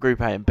for Group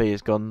A and B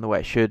has gone the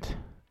way it should.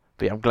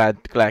 But I'm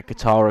glad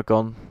Qatar are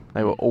gone.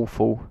 They were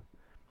awful.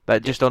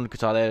 But just on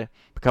Qatar, they're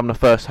become the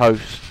first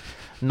host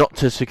not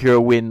to secure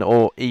a win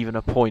or even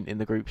a point in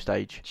the group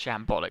stage.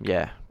 Shambolic.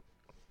 Yeah.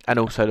 And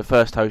also the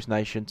first host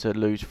nation to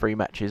lose 3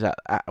 matches at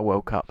a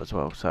World Cup as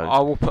well. So I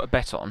will put a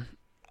bet on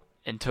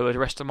until the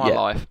rest of my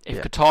life.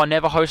 If Qatar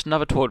never host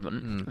another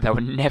tournament, they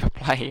will never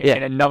play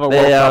in another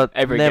World Cup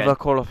ever again. They are never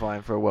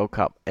qualifying for a World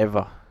Cup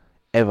ever.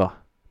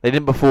 They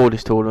didn't before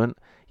this tournament.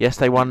 Yes,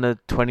 they won the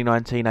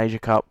 2019 Asia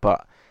Cup,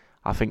 but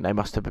I think they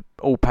must have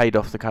all paid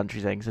off the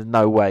country's eggs. There's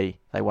no way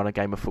they won a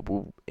game of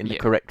football in the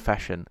correct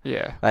fashion.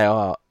 Yeah. They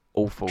are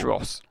awful.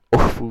 Dross.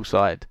 Awful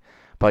side.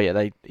 But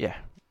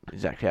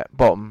exactly. At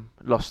bottom,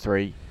 lost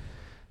 3.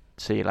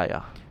 See you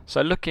later.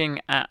 So looking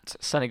at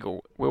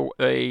Senegal,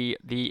 the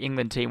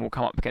England team will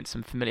come up against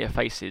some familiar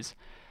faces.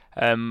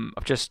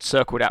 I've just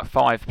circled out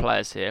 5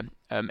 players here.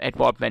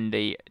 Edouard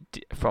Mendy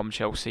from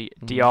Chelsea,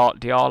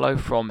 Diallo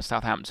from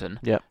Southampton,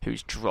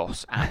 who's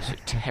dross,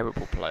 absolute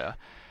terrible player.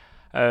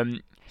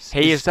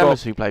 He is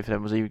Salisu played for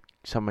them. Was he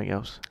something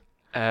else?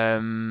 He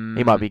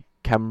might be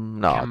I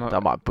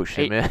might push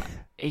him. I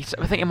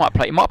think he might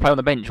play. He might play on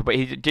the bench, but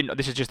he didn't.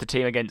 This is just the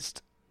team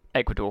against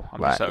Ecuador.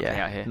 I'm just circling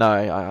out here. No,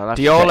 I'll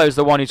Diallo's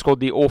the one who scored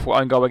the awful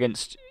own goal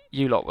against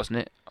you lot, wasn't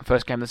it?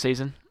 First game of the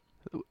season.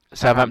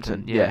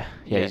 Southampton. Yeah,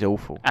 he's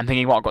awful. And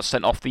thinking what got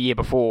sent off the year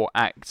before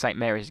at St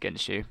Mary's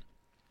against you.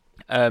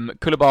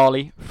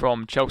 Koulibaly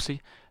from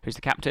Chelsea, who's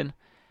the captain.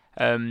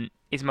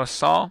 Ismail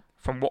Sarr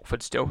from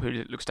Watford still, who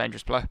looks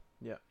dangerous player.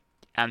 Yeah.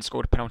 And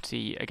scored a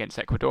penalty against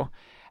Ecuador.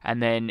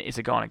 And then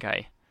Isagana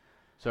Gay.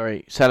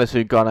 Sorry,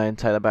 Salisu, Ghana and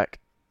Taylor back.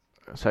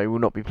 So he will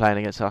not be playing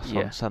against us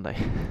on Sunday.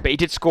 But he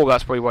did score.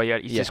 That's probably why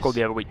he just scored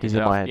the other week. He's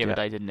in my head, the other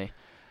day, didn't he?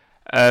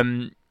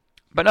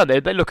 But no,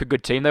 they look a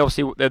good team. They're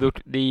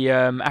the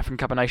African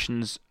Cup of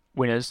Nations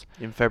winners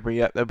in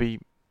February. They'll be.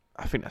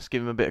 I think that's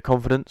given them a bit of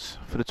confidence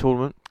for the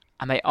tournament.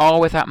 And they are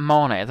without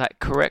Mane. Is that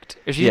correct?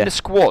 Is he in the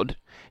squad?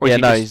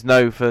 He's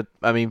no for.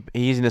 I mean,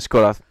 he's in the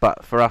squad.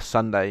 But for us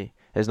Sunday,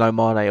 there's no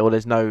Mane or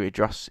there's no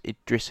Idrissa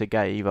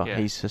Gueye either. Yeah,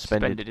 he's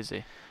suspended. Suspended, is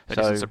he? That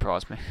doesn't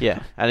surprise me.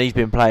 Yeah, and he's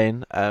been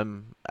playing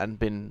and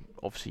been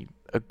obviously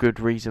a good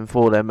reason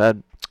for them. A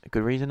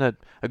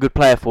good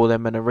player for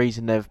them, and a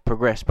reason they've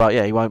progressed. But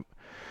he won't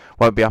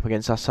be up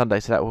against us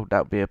Sunday, so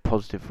that'll be a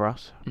positive for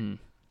us.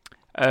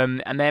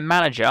 And their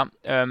manager,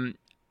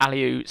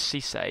 Aliou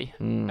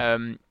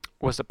Cisse,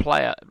 was the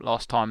player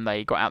last time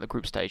they got out the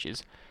group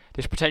stages.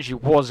 This potentially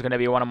was going to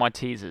be one of my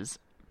teasers,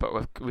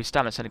 but we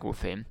stand a Senegal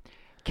theme.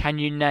 Can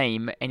you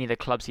name any of the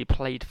clubs he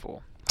played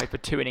for? Played for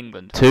 2 in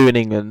England. 2 in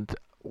England.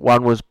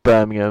 One was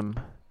Birmingham.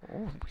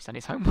 Oh, he's done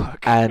his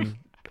homework. And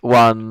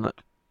one...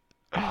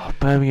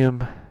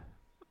 Birmingham...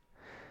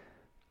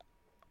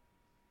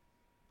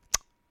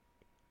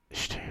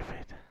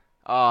 Stupid.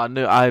 Oh,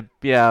 no, I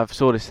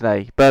saw this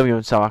today.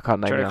 Birmingham, so I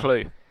can't name it. A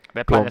clue.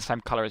 They're playing the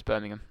same colour as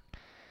Birmingham.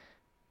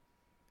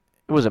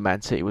 It wasn't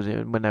Man City, was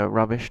it, when they were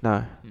rubbish?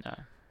 No. No.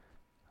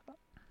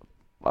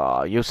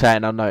 Oh, you're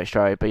saying I know it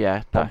straight, but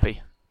yeah.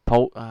 Pompey.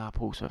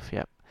 Portsmouth,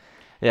 yep.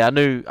 Yeah,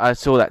 I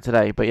saw that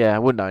today, but I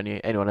wouldn't know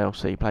anyone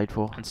else that he played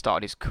for. And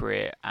started his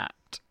career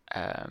at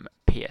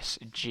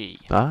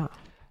PSG. Quite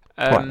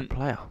a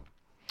player.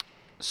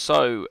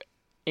 So,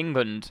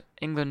 England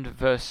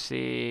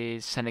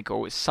versus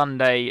Senegal. It's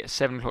Sunday,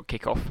 7 o'clock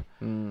kickoff.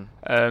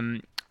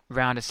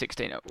 Round of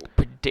 16.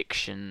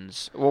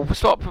 Predictions. Well, we'll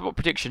start with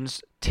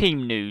predictions.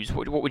 Team news.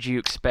 What would you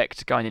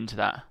expect going into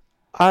that?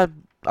 I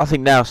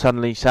think now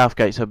suddenly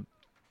Southgate's a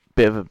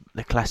bit of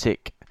the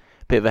classic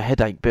bit of a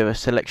headache, bit of a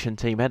selection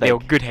team headache. The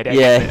old good headache.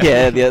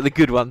 Yeah, the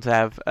good one to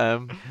have.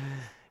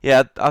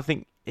 Yeah, I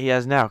think he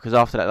has now, because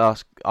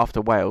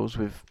after Wales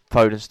with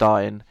Foden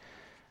starting,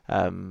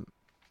 and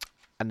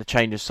the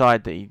change of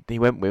side that he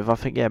went with, I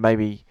think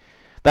maybe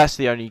that's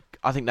the only.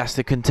 I think that's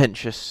the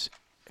contentious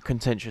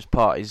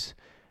part, is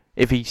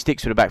if he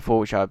sticks with the back four,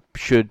 which I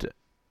should,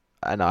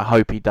 and I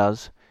hope he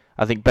does.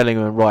 I think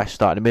Bellingham and Rice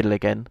start in the middle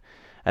again,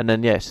 and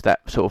then that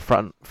sort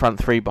of front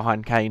three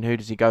behind Kane. Who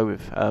does he go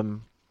with?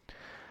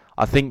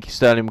 I think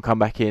Sterling will come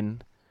back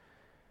in,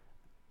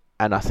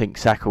 and I think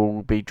Saka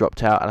will be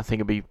dropped out, and I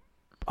think it'll be.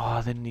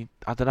 I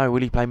don't know.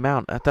 Will he play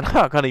Mount? I don't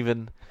know. I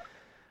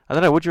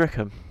don't know. What do you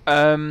reckon?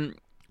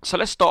 So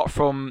let's start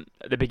from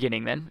the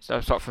beginning then. So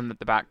I'll start from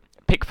the back.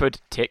 Pickford,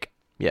 tick.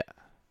 Yeah.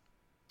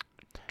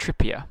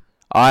 Trippier.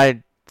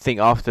 I think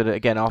after. Or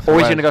he's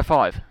going to go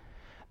 5.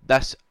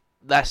 That's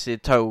the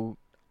total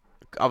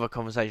other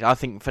conversation. I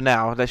think for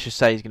now, let's just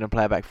say he's going to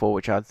play a back four,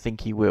 which I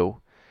think he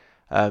will.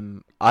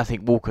 I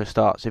think Walker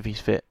starts if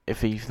he's fit.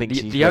 If he thinks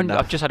he's good enough.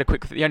 I've just had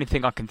the only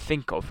thing I can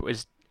think of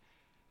was,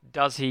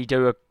 does he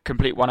do a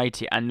complete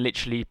 180 and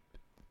literally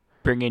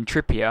bring in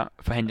Trippier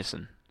for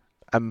Henderson?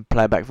 And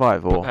play back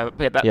 5, or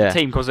that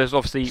team, because there's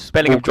obviously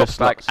Bellingham drops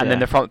back, and then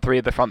the front three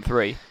of the front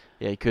three.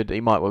 Yeah, he could.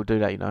 He might well do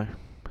that.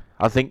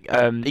 I think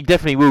he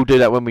definitely will do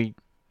that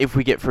if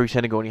we get through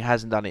Senegal, and he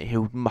hasn't done it.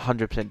 He'll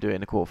 100% do it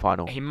in the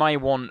quarterfinal. He may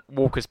want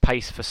Walker's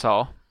pace for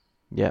Sarr.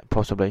 Yeah,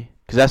 possibly,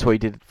 because that's what he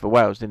did for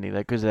Wales, didn't he?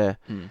 Because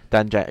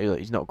Dan James,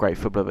 he's not a great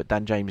footballer, but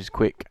Dan James is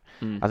quick.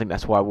 I think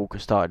that's why Walker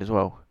started as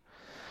well.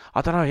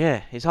 I don't know.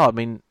 Yeah, it's hard. I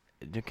mean,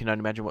 you can only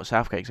imagine what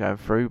Southgate's going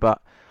through, but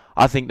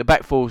I think the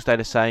back four will stay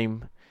the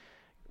same.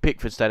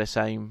 Pickford stay the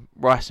same.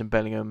 Rice and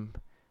Bellingham,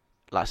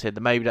 like I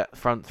said, maybe that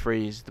front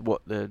three is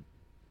what the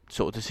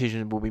sort of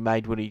decision will be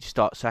made. Will he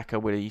start Saka?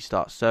 Will he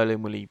start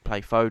Sterling? Will he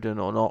play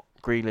Foden or not?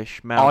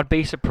 Grealish, Mount? I'd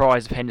be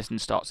surprised if Henderson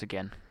starts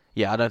again.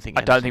 Yeah, I don't think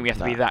we have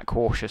to be that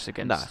cautious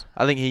against. No,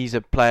 I think he's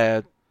a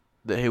player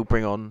that he'll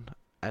bring on,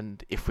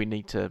 and if we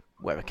need to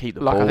keep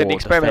the ball. I think the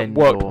experiment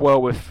worked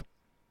well with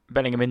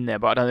Bellingham in there,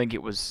 but I don't think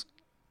it was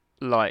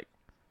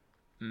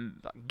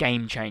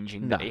game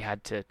changing that he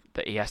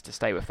has to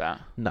stay with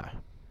that. No.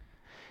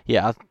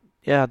 Yeah,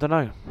 I don't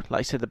know. Like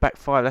you said, the back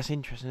 5, that's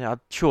interesting.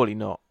 Surely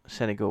not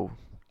Senegal.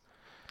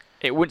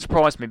 It wouldn't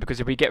surprise me, because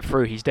if we get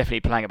through, he's definitely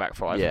playing a back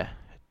 5.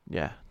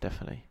 Yeah,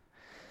 definitely.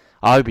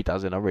 I hope he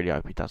doesn't. I really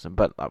hope he doesn't.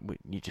 But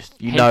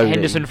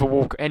Henderson for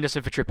Walker,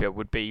 Henderson for Trippier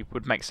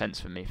would make sense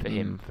for me, for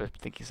him, for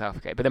thinking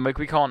Southgate. But then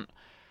we can't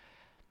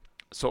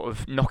sort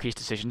of knock his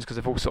decisions, because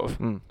they've all sort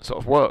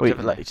of worked.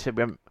 Like you said,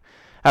 we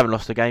haven't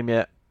lost a game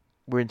yet.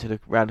 We're into the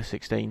round of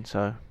 16,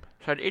 so.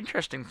 So the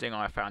interesting thing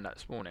I found out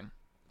this morning,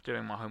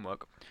 doing my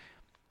homework,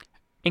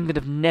 England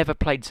have never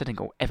played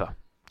Senegal ever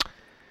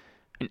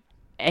in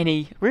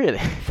any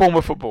form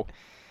of football.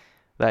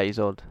 That is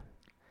odd.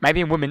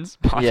 Maybe in women's,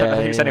 but I don't know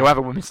if Senegal have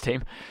a women's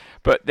team,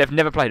 but they've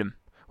never played them.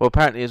 Well,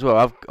 apparently as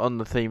well, on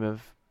the theme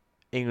of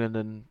England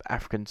and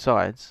African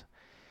sides,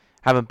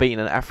 haven't beaten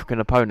an African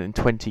opponent in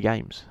 20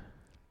 games.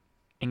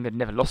 England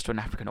never lost to an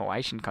African or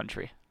Asian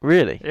country.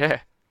 Really?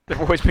 Yeah.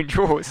 They've always been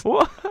draws.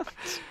 What?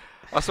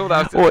 I saw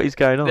that. What is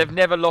going on? They've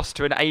never lost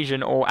to an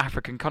Asian or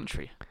African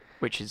country,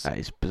 that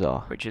is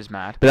bizarre. Which is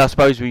mad. But I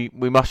suppose we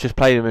must just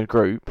play them in a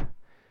group.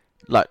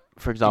 Like,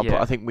 for example,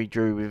 I think we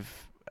drew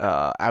with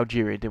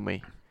Algeria, didn't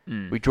we?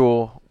 We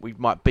draw, we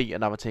might beat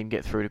another team,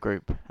 get through the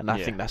group, and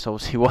I think that's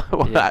obviously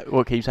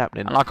what keeps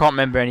happening. And I can't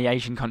remember any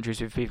Asian countries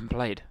we've even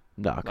played.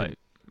 No, I couldn't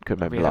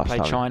remember last time.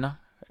 Have we ever played time. China?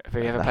 Have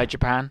we ever played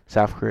Japan?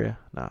 South Korea?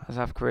 No.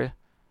 South Korea?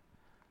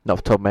 Not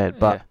off the top of my head,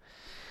 but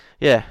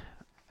yeah.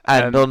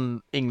 And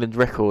on England's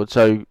record,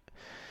 so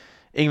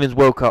England's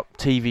World Cup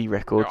TV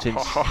record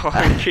since...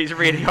 She's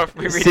reading off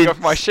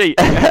my sheet.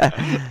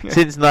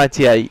 Since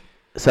 98,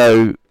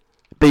 so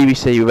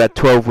BBC, we've had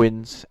 12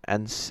 wins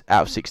and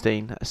out of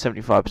 16, a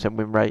 75%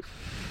 win rate.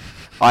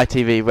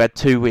 ITV, we've had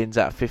 2 wins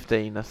out of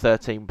 15, a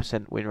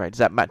 13% win rate. Does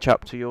that match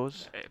up to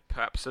yours? It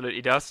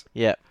absolutely does.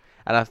 Yeah.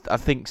 And I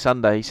think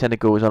Sunday,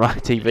 Senegal is on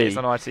ITV. It's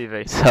on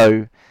ITV.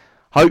 So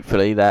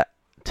hopefully that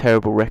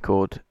terrible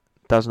record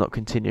does not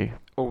continue.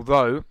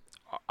 Although,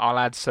 I'll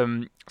add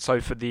some...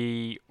 So for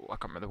the... I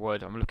can't remember the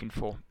word I'm looking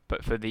for.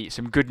 But for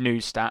some good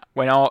news stat,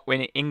 when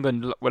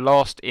England were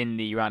last in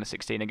the round of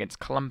 16 against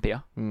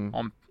Colombia,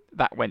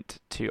 that went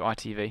to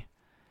ITV.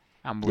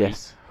 And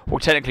well,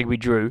 technically we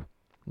drew.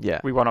 Yeah.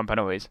 We won on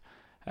penalties.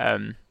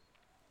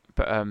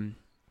 But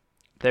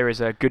there is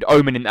a good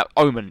omen in that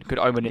good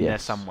omen in there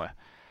somewhere.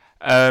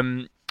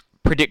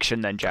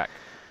 Prediction then, Jack.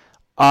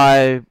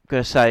 I'm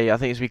going to say, I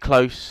think it's going to be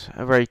close,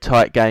 a very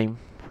tight game.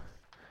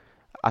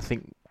 I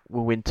think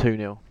we'll win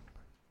 2-0. Okay.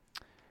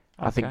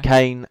 I think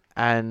Kane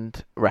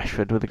and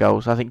Rashford with the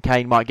goals. I think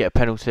Kane might get a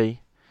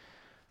penalty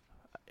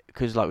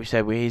because, like we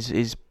said,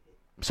 his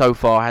so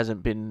far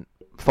hasn't been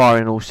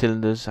firing all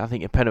cylinders. I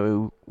think a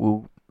penalty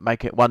will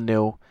make it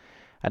 1-0,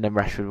 and then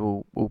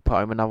Rashford will put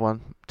home another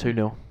one,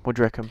 2-0. What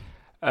do you reckon?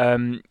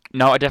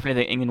 No, I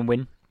definitely think England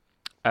win.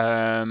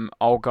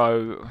 I'll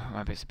go.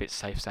 Maybe it's a bit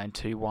safe saying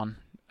 2-1.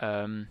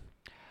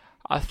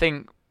 I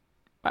think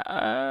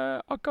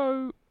I'll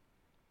go.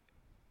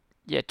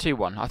 Yeah,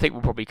 2-1. I think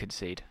we'll probably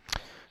concede.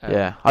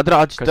 Yeah, I don't know.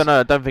 I just don't know.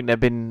 I don't think they've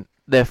been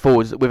their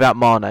forwards without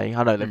Mane.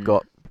 I know they've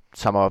got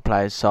some other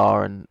players,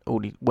 Sarr and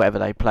whatever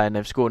they play, and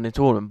they've scored in the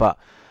tournament. But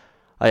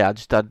yeah, I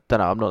just don't know.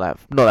 I'm not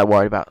that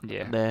worried about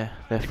their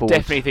forwards.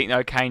 Definitely think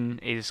though Kane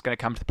is going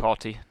to come to the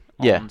party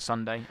on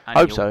Sunday. And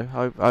hope so.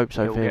 Hope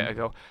so. He'll get a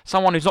goal.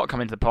 Someone who's not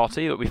coming to the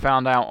party that we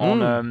found out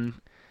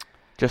on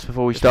just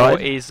before we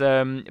started is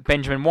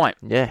Benjamin White.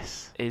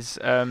 Yes, is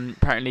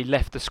apparently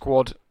left the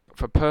squad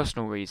for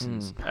personal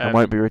reasons. And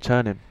won't be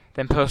returning.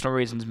 Then personal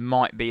reasons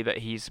might be that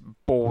he's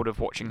bored of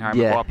watching Harry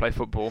Maguire play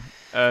football.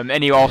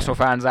 Any Arsenal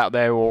fans out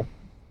there or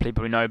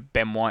people who know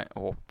Ben White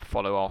or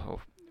follow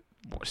or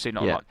watch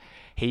online,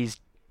 he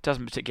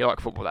doesn't particularly like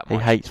football that much.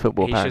 He hates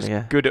football. He's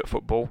just good at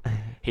football.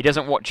 He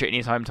doesn't watch it in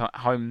his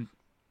home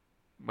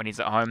when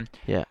he's at home.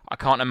 Yeah, I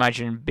can't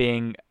imagine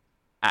being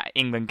at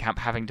England camp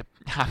having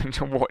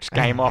to watch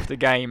game after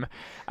game,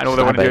 and all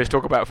they want to do is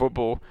talk about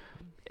football.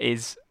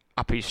 Is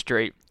up his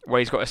street where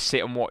he's got to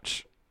sit and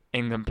watch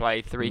England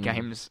play 3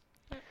 games.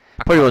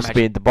 Probably wants to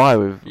be in Dubai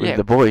with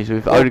the boys,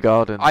 with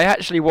Odegaard. And I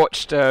actually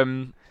watched.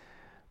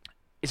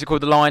 Is it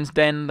called the Lions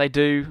Den? They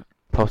do.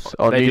 On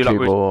they YouTube do like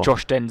with or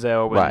Josh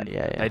Denzel. Right.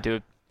 Yeah. They do,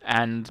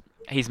 and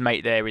his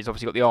mate there is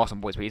obviously got the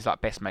Arsenal boys, but his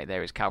like best mate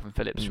there is Calvin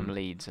Phillips from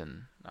Leeds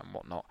and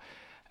whatnot.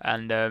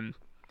 And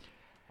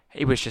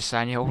he was just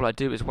saying, all I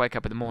do is wake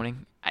up in the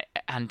morning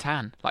and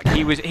tan. Like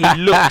he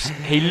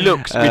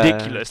looks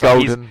ridiculous.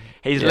 Like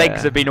his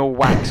legs have been all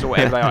waxed or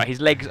whatever they are.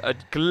 His legs are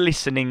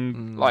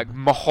glistening like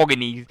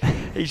mahogany.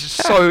 He's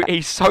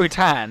so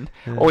tan.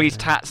 All his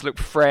tats look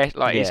fresh.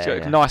 Like he's got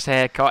a nice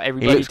haircut. He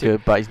looks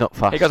good, but he's not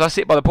fussed. He goes, I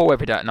sit by the pool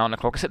every day at 9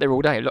 o'clock. I sit there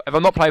all day. Look, if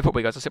I'm not playing football,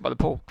 he goes, I sit by the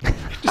pool.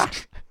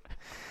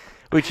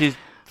 Which is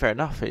fair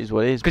enough. It is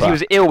what it is. Because he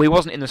was ill. He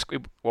wasn't in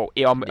the. Well,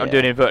 I'm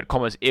doing inverted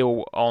commas.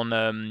 Ill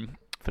on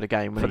for the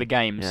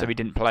game. So he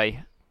didn't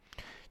play.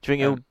 Do you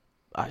think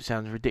he'll? It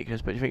sounds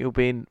ridiculous, but do you think he'll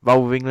be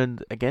involved with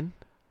England again?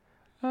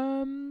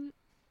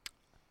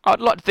 I'd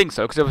like to think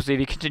so, because obviously if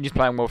he continues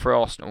playing well for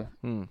Arsenal,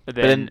 but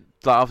then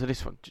like after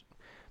this one,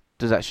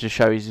 does that just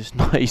show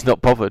he's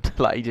not bothered?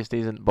 Like he just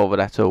isn't bothered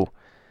at all.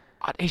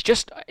 He's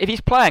just, if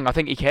he's playing, I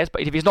think he cares.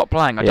 But if he's not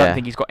playing, I don't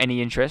think he's got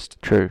any interest.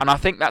 True. And I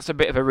think that's a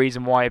bit of a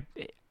reason why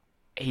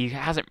he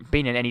hasn't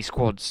been in any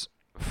squads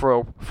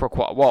for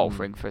quite a while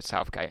for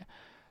Southgate.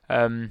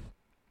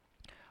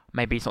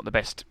 Maybe he's not the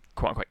best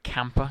quote-unquote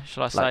camper,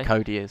 shall I say? Like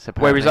Cody is,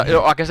 apparently. Whereas,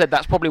 like I said,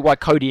 that's probably why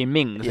Cody and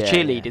Mings, the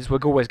cheerleaders, were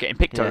always getting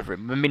picked over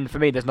him. I mean, for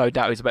me, there's no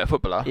doubt he's a better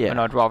footballer,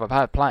 and I'd rather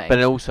have playing.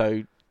 But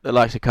also, the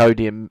likes of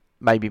Cody and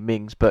maybe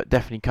Mings, but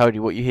definitely Cody,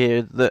 what you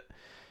hear, that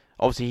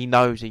obviously he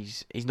knows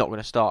he's not going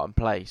to start and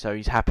play, so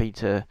he's happy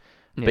to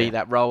be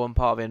that role, and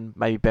part of him,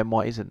 maybe Ben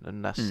White isn't,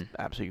 and that's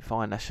absolutely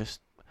fine.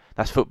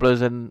 That's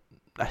footballers, and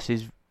that's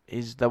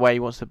is the way he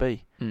wants to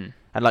be. And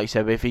like you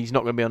said, if he's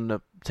not going to be on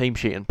the team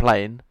sheet and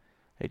playing,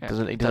 he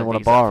doesn't want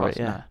to bar it.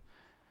 Yeah.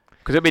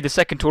 Because it'll be the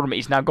second tournament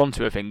he's now gone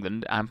to with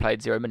England and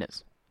played 0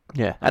 minutes.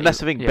 Yeah, and that's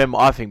the thing.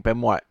 I think Ben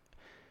White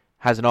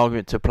has an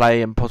argument to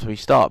play and possibly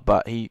start,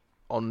 but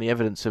on the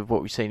evidence of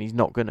what we've seen, he's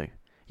not going to.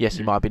 Yes,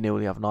 he might have been ill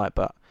the other night,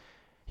 but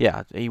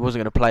yeah, he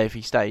wasn't going to play if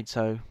he stayed.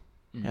 So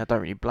I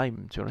don't really blame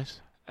him, to be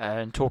honest.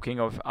 And talking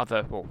of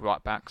other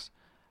right backs,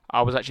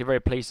 I was actually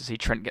very pleased to see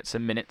Trent get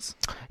some minutes.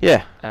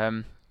 Yeah.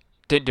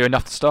 Didn't do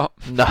enough to start.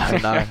 No, I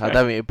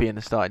don't think he'd be in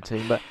the starting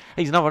team, but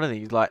he's another one of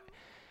these, like,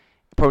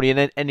 probably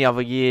in any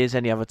other years,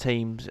 any other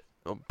teams,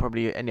 or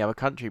probably any other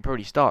country,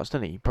 probably starts,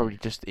 doesn't he? He probably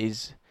just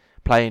is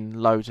playing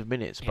loads of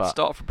minutes. He'd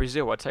start for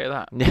Brazil, I'd tell you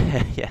that.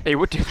 Yeah. He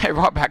would do their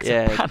right backs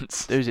in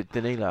pants. Who's it?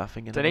 Danilo, I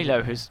think.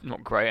 Danilo, who's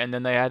not great, and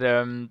then they had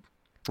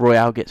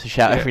Royale gets a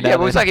shout every now and then. Yeah,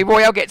 well, exactly.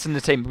 Royale gets in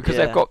the team because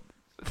they've got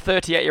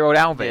 38-year-old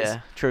Alves.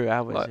 Yeah, true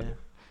Alves. Yeah.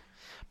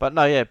 But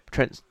no,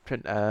 Trent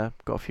got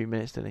a few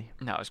minutes, didn't he?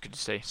 No, it's good to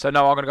see. So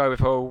no, I'm going to go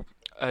with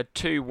a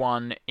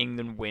 2-1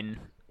 England win,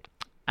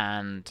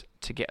 and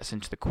to get us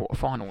into the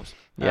quarterfinals.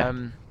 Yeah.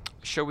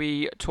 Shall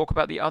we talk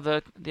about the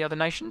other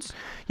nations?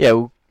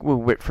 Yeah,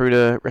 we'll whip through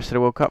the rest of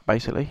the World Cup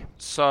basically.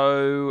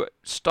 So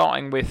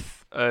starting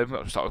with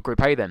we'll start with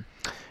Group A then.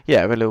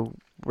 Yeah, a little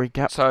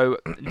recap. So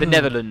the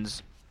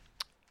Netherlands.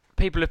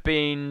 People have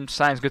been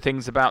saying good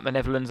things about the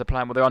Netherlands. Are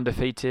playing well. They're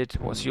undefeated.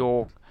 What's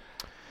your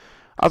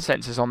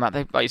senses on that?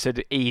 They, like you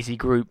said, easy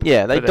group.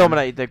 Yeah, they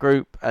dominated their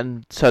group,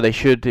 and so they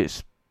should.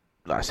 It's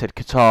like I said,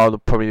 Qatar,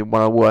 probably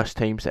one of the worst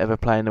teams to ever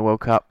play in the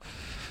World Cup.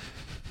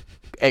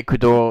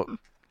 Ecuador,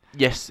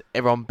 yes,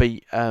 everyone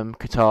beat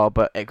Qatar,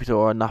 but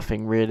Ecuador are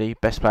nothing really.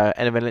 Best player,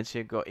 Ener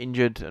Valencia, got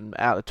injured and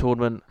out of the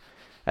tournament,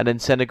 and then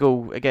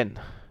Senegal again.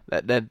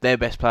 Their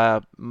best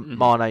player,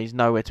 Mane, is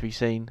nowhere to be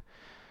seen.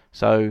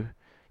 So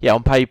yeah,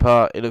 on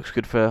paper it looks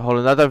good for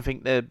Holland. I don't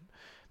think they're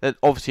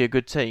obviously a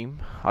good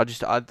team. To be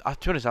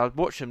honest, I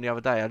watched them the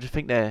other day. I just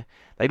think they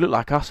look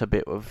like us a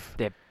bit of.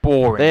 They're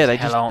boring.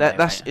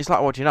 It's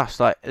like watching us.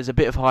 Like there's a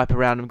bit of hype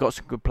around them. Got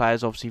some good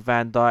players, obviously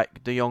Van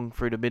Dijk, De Jong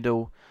through the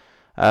middle.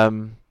 But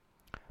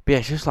yeah,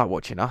 it's just like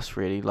watching us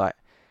really. Like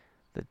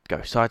They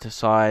go side to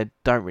side.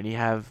 Don't really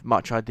have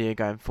much idea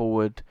going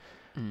forward.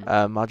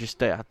 I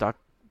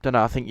don't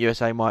know. I think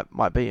USA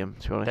might beat them.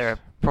 To be honest, they're a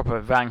proper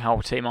Van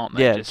Gaal team, aren't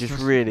they? Yeah,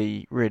 just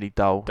really, really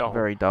dull.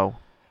 Very dull.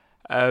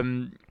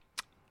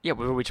 Yeah,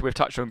 we've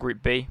touched on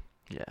Group B.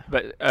 Yeah,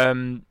 but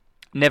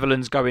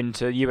Netherlands go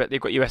into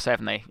they've got USA,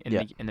 haven't they,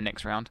 in the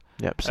next round?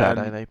 Yep,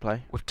 Saturday they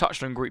play. We've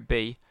touched on Group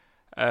B.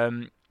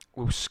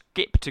 We'll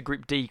skip to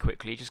Group D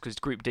quickly, just because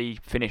Group D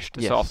finished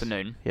this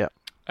afternoon. Yeah.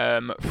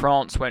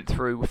 France went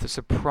through with the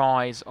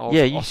surprise of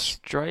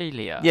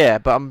Australia. Yeah,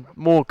 but I'm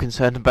more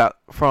concerned about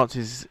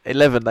France's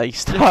 11 they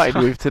started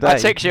with today. I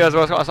texted you as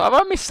well. I was like, have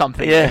I missed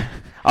something? Yeah.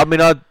 I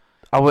mean, I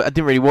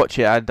didn't really watch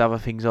it. I had other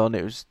things on.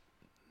 It was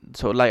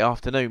sort of late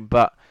afternoon,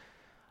 but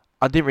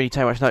I didn't really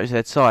take much notice of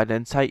their side.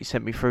 And Tate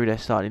sent me through their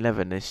starting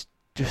 11. It's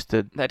just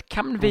a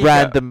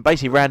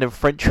random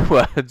French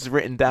words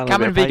written down.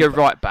 Cameron Viga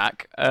right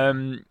back.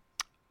 Is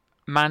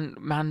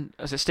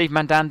it Steve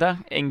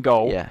Mandanda in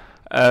goal? Yeah.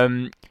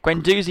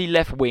 Guendouzi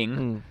left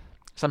wing.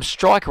 Some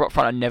striker up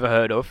front I never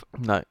heard of.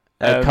 No.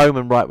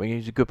 Coman right wing,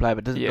 who's a good player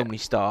but doesn't normally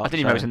start. I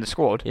didn't even know he was in the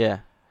squad. Yeah.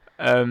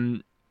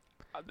 No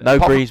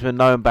Griezmann,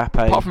 no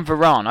Mbappe. Apart from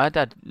Varane, I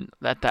had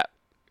that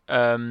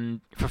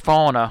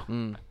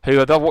Fofana, who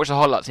I watched the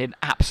highlights. He had an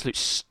absolute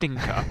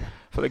stinker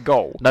for the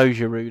goal. No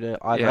Giroud.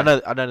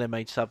 I know they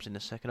made subs in the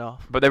second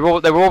half, but they were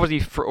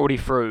obviously already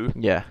through.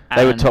 Yeah,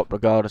 they were top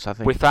regardless. I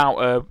think without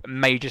a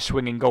major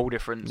swing in goal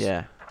difference.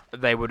 Yeah.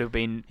 They would have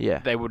been. Yeah.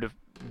 They would have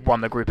won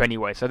the group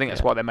anyway. So I think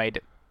that's why they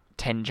made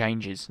 10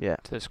 changes to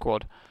the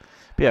squad.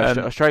 But yeah,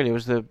 Australia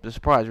was the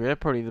surprise. Really,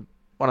 probably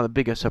one of the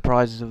bigger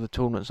surprises of the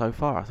tournament so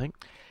far. I think.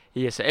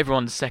 Yeah, so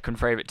everyone's second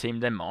favourite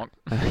team, Denmark.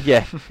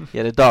 Yeah,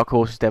 the dark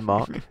horse is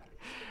Denmark.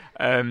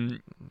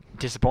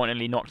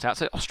 Disappointingly knocked out.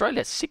 So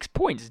Australia 6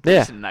 points. Yeah,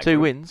 decent in that 2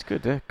 group. wins.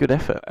 Good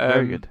effort.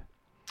 Very good.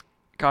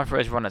 Going for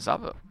as runners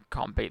up,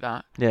 can't beat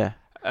that. Yeah.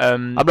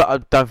 I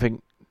don't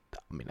think.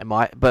 I mean, they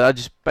might, but I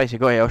just basically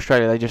got here.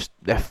 Australia,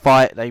 they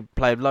fight, they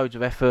play loads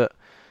of effort,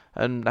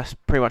 and that's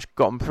pretty much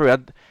got them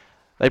through.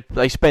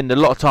 They spend a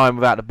lot of time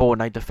without the ball,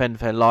 and they defend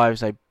for their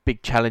lives. They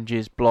big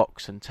challenges,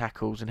 blocks, and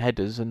tackles, and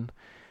headers, and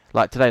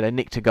like today they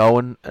nicked a goal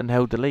and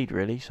held the lead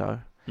really.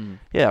 So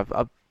yeah,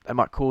 they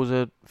might cause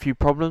a few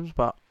problems,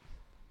 but.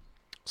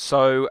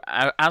 So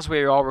as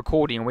we are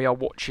recording, we are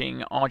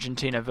watching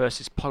Argentina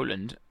versus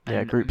Poland.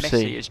 And Group Messi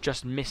C has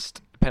just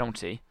missed the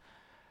penalty.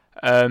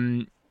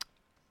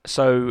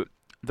 So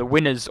the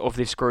winners of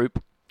this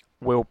group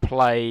will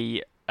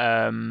play.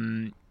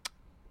 Will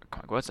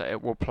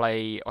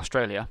play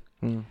Australia,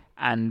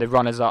 and the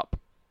runners-up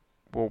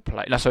will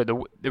play. No, sorry,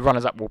 the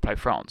runners-up will play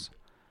France.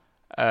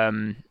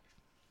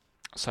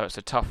 So it's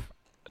a tough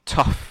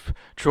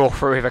draw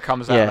for whoever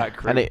comes out of that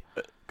group. And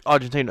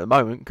Argentina at the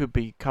moment could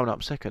be coming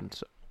up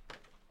second.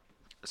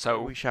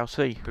 So we shall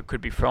see. It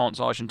could be France,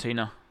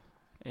 Argentina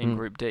in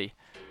Group D.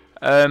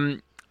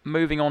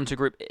 Moving on to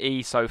Group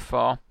E so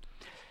far.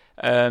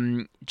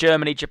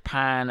 Germany,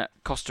 Japan,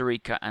 Costa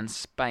Rica, and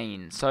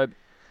Spain. So,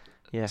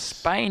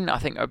 Spain, I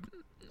think, I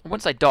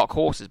wouldn't say dark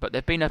horses, but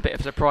they've been a bit of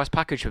a surprise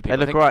package for people.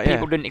 They look right,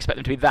 people didn't expect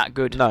them to be that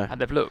good, and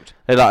they've looked.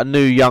 They're like a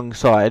new young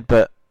side,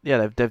 but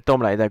yeah, they've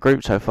dominated their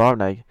group so far, haven't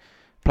they?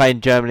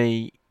 Playing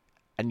Germany,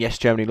 and yes,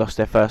 Germany lost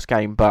their first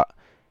game, but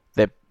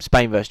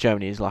Spain versus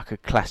Germany is like a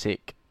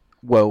classic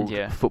world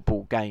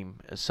football game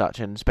as such,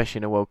 and especially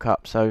in a World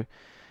Cup. So,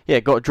 yeah,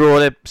 got a draw.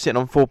 They're sitting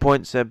on 4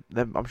 points.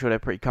 I'm sure they're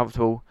pretty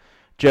comfortable.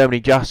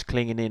 Germany just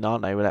clinging in,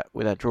 aren't they,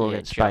 with that draw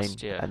against Spain?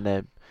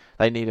 And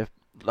they need a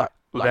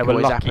like it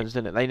always happens,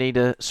 doesn't it? They need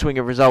a swing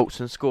of results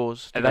and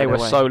scores. They were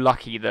so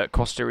lucky that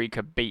Costa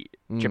Rica beat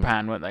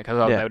Japan, weren't they?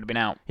 Because they would have been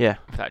out with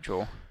that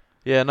draw.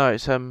 Yeah, no,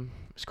 it's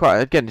quite,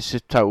 again, it's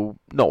just total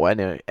not what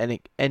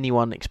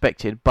anyone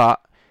expected,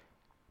 but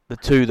the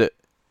two that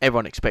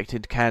everyone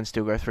expected can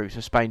still go through. So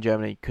Spain,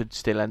 Germany could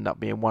still end up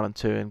being 1 and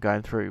 2 and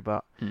going through,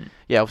 but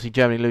yeah, obviously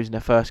Germany losing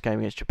their first game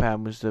against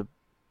Japan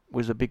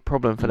was a big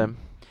problem for them.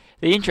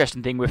 The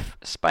interesting thing with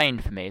Spain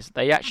for me is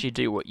they actually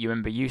do what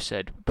you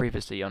said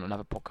previously on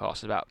another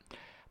podcast about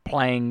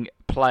playing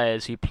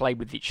players who play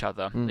with each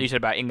other. You said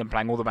about England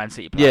playing all the Man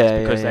City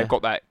players because they've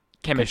got that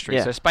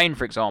chemistry. So Spain,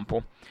 for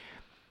example,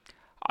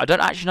 I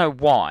don't actually know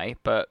why,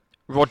 but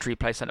Rodri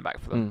plays centre back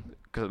for them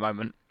because at the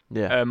moment.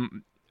 Yeah.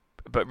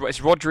 But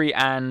it's Rodri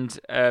and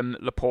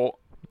Laporte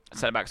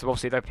centre backs. So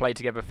obviously they play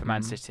together for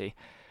Man City.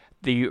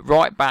 The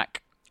right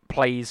back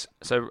plays.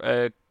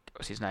 So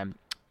what's his name?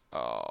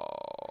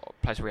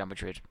 Plays for Real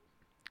Madrid.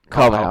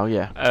 Carvajal,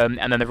 yeah.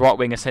 And then the right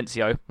wing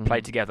Asensio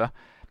played together.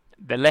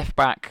 The left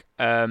back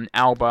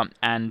Alba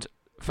and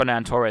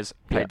Fernan Torres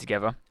played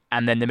together.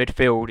 And then the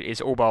midfield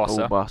is all Barca,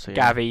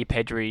 Gavi,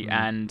 Pedri,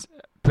 and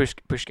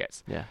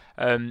Busquets. Yeah.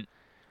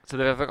 So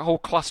they have a whole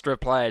cluster of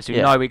players who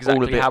know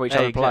exactly how each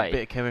other play. A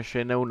bit of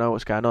chemistry, and they all know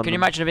what's going on. Can you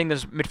imagine if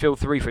England's midfield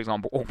three, for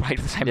example, all played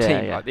for the same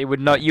team? Yeah. Like they would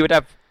know. You would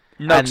have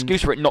no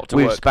excuse for it not to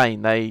work. With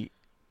Spain, they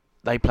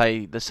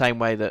play the same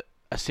way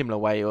a similar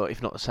way, or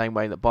if not the same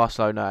way that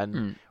Barcelona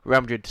and Real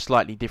Madrid,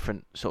 slightly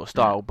different sort of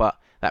style, but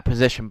that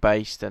possession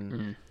based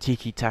and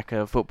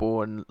tiki-taka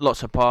football and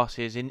lots of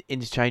passes in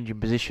interchanging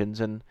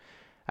positions and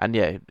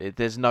yeah,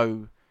 there's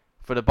no,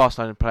 for the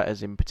Barcelona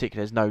players in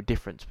particular, there's no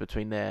difference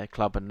between their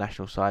club and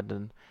national side,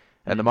 and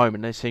at the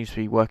moment it seems to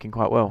be working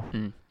quite well.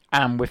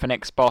 And with an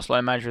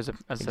ex-Barcelona manager as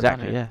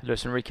exactly, a manager,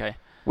 Luis Enrique.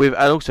 And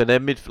also their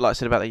like I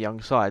said about the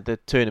young side, the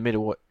two in the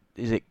middle. What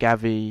is it,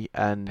 Gavi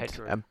and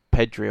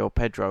Pedri or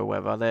Pedro or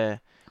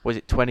whatever? Was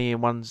it 20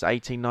 and one's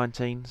 18,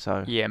 19?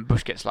 So yeah, and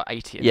Busquets like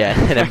 80. Yeah,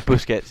 and then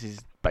Busquets is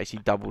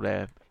basically double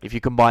there. If you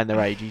combine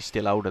their age, he's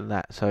still older than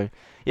that. So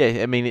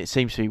yeah, I mean it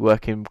seems to be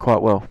working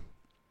quite well.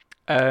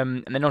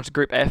 And then on to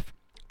Group F: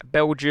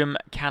 Belgium,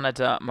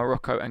 Canada,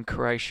 Morocco, and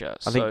Croatia.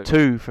 I think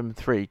 2 from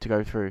 3 to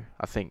go through.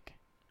 I think.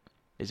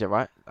 Is it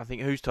right? I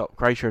think who's top?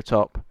 Croatia are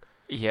top.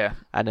 Yeah.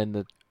 And then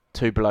the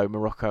 2 below,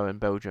 Morocco and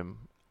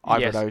Belgium.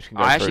 Either of those can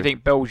go I through. actually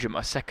think Belgium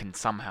are second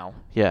somehow.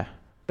 Yeah.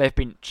 They've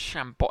been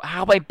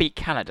how they beat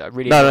Canada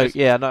really. I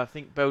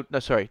think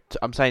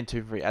I'm saying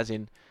 2 from 3, as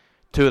in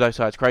 2 of those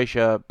sides,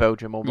 Croatia,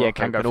 Belgium, or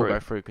Morocco can all go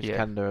through because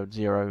Canada are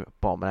 0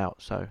 bottom out.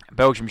 So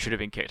Belgium should have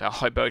been kicked. I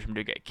hope Belgium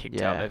do get kicked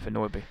out there for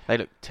Neuby. They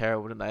look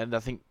terrible, didn't they? And I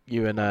think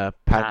you and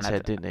Pan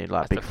said, didn't they,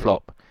 like big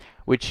flop,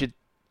 which it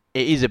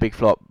is a big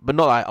flop, but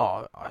not like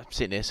I'm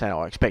sitting here saying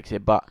I expect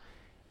it, but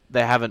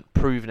they haven't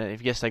proven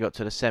it. Yes, they got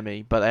to the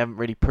semi, but they haven't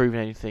really proven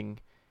anything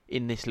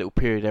in this little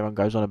period everyone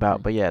goes on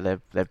about. But yeah,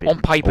 they've been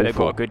on paper awful. They've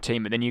got a good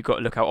team, but then you've got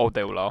to look how old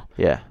they all are.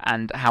 Yeah.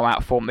 And how out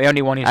of form. The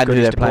only one who's good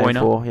is De Bruyne.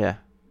 For, yeah.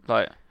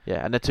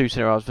 Yeah, and the 2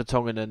 centre halves,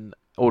 Vertonghen and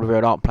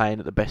Alderweireld aren't playing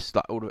at the best.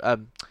 Like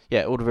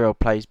Alderweireld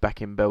plays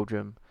back in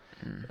Belgium.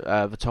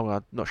 Vertonghen,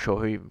 I'm not sure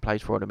who he even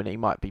plays for in a minute. He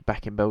might be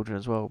back in Belgium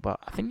as well, but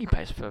I think he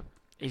plays for.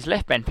 He's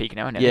left Benfica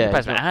now, isn't he? Yeah, he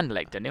plays for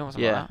Anderlecht, doesn't he? Or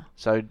something like that.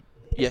 So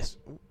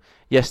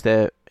yes,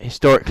 they're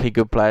historically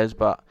good players,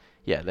 but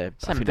yeah,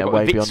 I think they're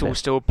way beyond it.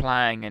 Still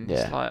playing, and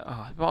it's like,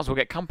 might as well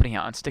get company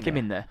out and stick him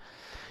in there.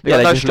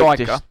 They've got no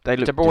striker. They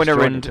look De Bruyne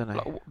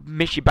and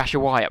Michy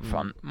Batshuayi up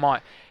front.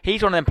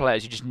 He's one of them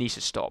players who just needs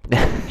to stop.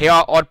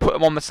 I'd put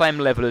him on the same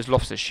level as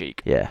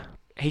Loftus-Cheek. Yeah.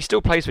 He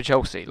still plays for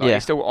Chelsea.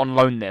 He's still on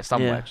loan there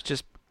somewhere. Yeah.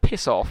 Just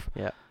piss off.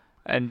 Yeah.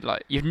 And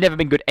you've never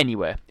been good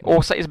anywhere.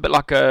 Or say it's a bit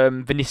like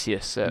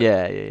Vinicius.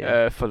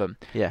 Fulham.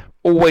 Yeah.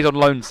 Always on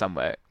loan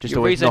somewhere. Just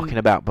always knocking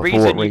about before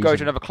you go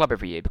to another club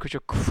every year because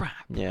you're crap.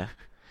 Yeah.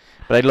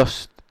 But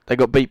they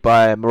got beat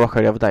by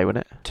Morocco the other day,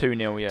 wasn't it?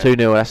 2-0, yeah.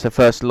 2-0, that's the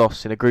first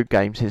loss in a group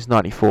game since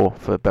 '94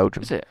 for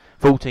Belgium. Is it?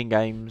 14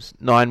 games,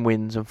 9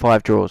 wins and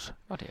 5 draws.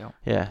 Bloody hell.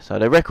 Yeah, so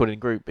their record in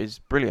group is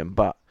brilliant,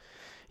 but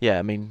yeah,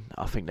 I mean,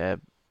 I think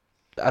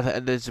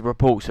there's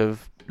reports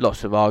of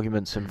lots of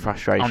arguments and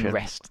frustration.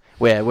 Unrest.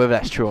 Whether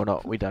that's true or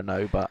not, we don't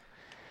know, but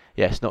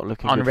yeah, it's not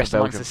looking good for Belgium. Unrest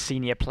amongst the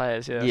senior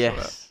players,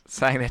 yes.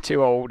 Saying they're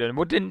too old, and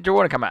didn't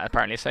Jordan come out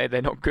apparently say they're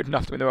not good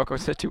enough to win the World Cup?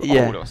 They're too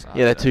old or something.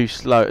 Yeah, they're too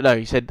slow. No,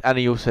 he said, and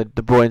he also said,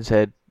 De Bruyne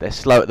said they're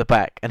slow at the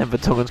back, and then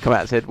Vertonghen's come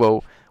out and said,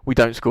 well, we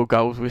don't score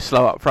goals, we're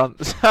slow up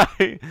front. So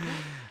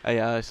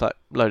yeah, it's like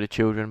a load of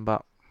children,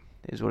 but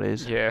it is what it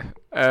is. Yeah.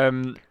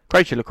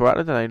 Croatia look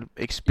alright, don't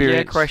they?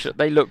 Experienced. Yeah, Croatia,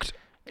 they looked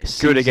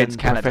good against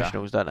Canada.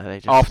 Professionals, don't they? They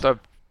just, after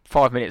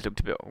 5 minutes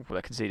looked a bit,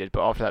 they conceded,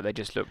 but after that they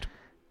just looked.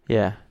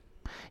 Yeah.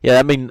 Yeah,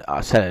 I mean,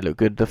 I said they looked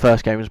good. The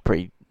first game was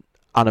pretty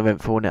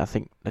uneventful, wasn't it? I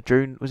think the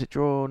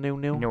draw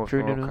 0-0?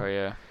 Drew 0-0.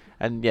 Yeah.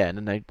 And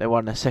then they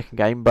won their second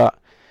game, but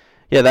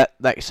yeah,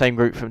 that same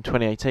group from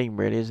 2018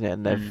 really, isn't it?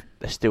 And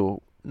they're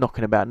still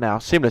knocking about now.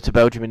 Similar to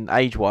Belgium in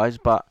age-wise,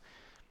 but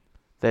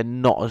they're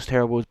not as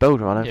terrible as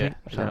Belgium, I don't think.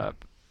 So.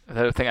 I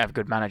don't think I have a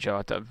good manager.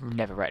 I've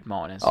never rated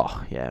Martinez.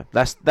 Oh, yeah.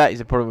 That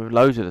is a problem with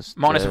loads of this.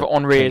 Martinez for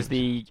Henry as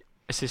the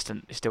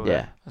assistant is still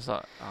there. It's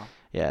like,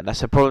 yeah, and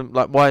that's a problem.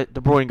 Like, why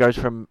De Bruyne goes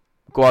from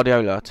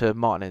Guardiola to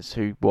Martinez,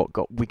 who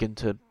got Wigan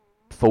to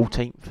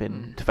 14th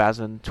in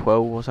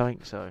 2012 or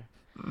something. So,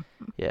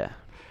 yeah.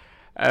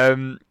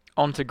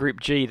 On to Group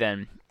G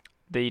then.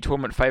 The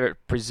tournament favourite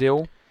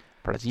Brazil,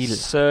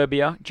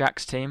 Serbia,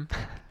 Jack's team,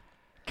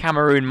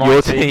 Cameroon,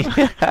 my team.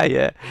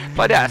 Yeah.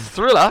 Played out a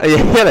thriller.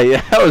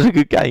 Yeah, that was a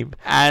good game.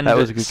 And that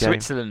was a good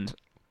Switzerland.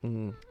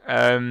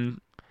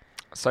 Game.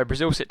 So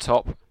Brazil sit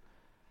top.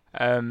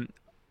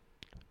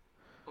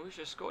 Who's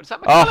just scored? Is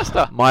that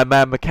McAllister? Oh, my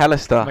man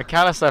McAllister.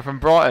 McAllister from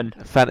Brighton.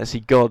 Fantasy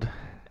god.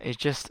 He's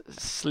just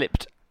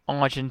slipped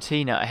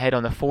Argentina ahead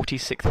on the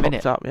 46th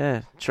minute. Popped up,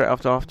 yeah. Straight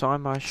after half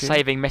time, I assume.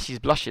 Saving Messi's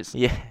blushes.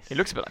 Yes. He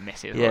looks a bit like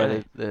Messi as well.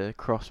 Yeah, the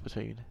cross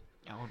between.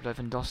 Old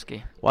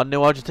Lewandowski.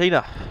 1-0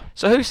 Argentina.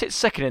 So who sits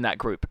second in that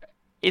group?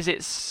 Is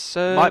it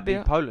Serbia? Might be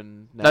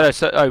Poland. No.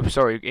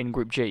 Sorry, in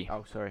Group G.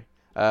 Oh, sorry.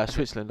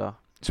 Switzerland are.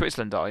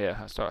 Switzerland are,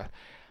 yeah. Sorry.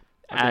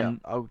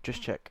 And I'll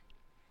just check.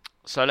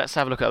 So let's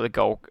have a look at the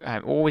goal.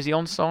 Is he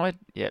onside?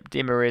 Yep,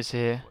 Di Maria's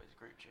here. What is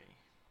Group G?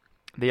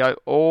 They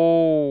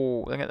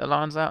get the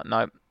lines out?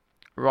 No.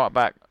 Right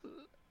back.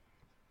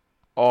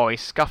 Oh, he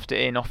scuffed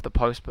it in off the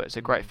post, but it's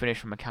a great finish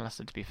from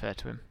McAllister, to be fair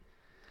to him.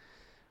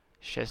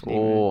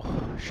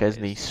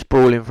 Szczesny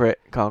sprawling for it.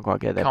 Can't quite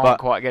get there. Can't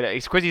quite get it.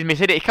 He's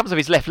missed it. It comes off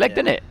his left leg,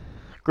 doesn't it?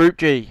 Group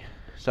G.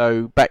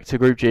 So back to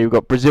Group G. We've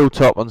got Brazil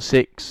top on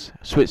 6,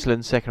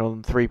 Switzerland second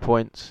on 3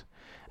 points,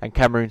 and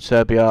Cameroon,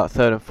 Serbia,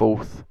 third and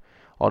fourth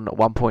on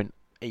 1 point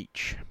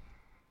each.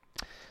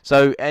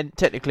 So, and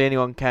technically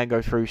anyone can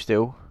go through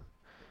still,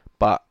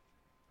 but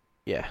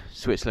yeah,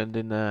 Switzerland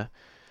in a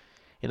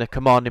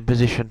commanding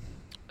position.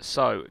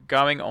 So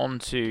going on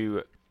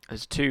to,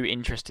 there's 2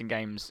 interesting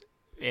games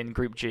in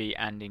Group G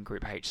and in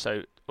Group H.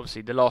 So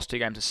obviously the last 2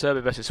 games are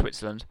Serbia versus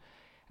Switzerland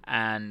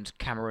and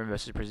Cameroon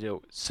versus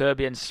Brazil.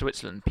 Serbia and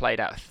Switzerland played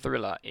out a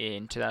thriller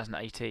in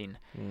 2018,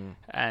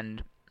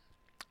 and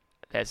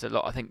there's a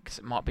lot. I think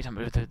it might be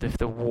something with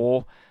the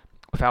war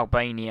with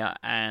Albania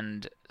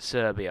and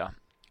Serbia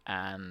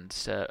and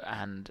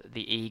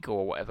the Eagle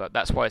or whatever.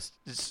 That's why it's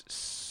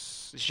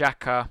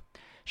Xhaka,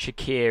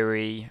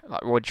 Shaqiri,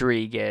 like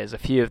Rodriguez, a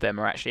few of them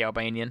are actually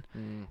Albanian,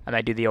 and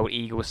they do the old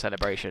Eagle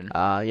celebration.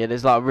 Yeah,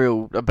 there's like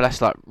but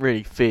that's like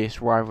really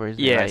fierce rivalry,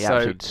 isn't it? They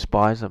absolutely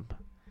despise them.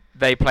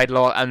 They played a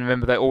lot, and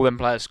remember that all them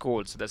players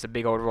scored, so that's a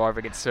big old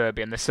rivalry against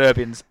Serbia, and the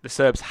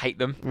Serbs hate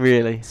them.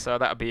 Really? So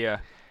that would be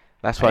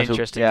that's why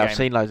interesting game. I've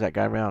seen loads of that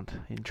going around.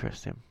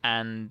 Interesting.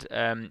 And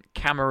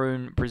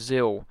Cameroon,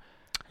 Brazil.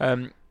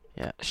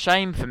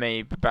 Shame for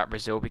me about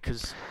Brazil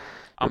because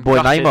I'm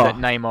gutted that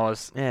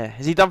Neymar's. Yeah,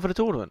 is he done for the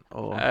tournament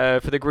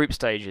or for the group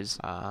stages?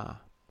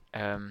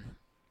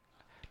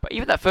 But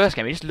even that first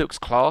game, he just looks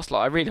class.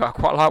 Like I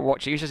quite like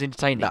watching. He's just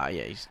entertaining. Nah,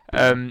 yeah, he's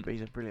a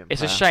brilliant.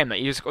 It's player. a shame that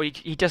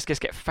he just gets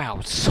get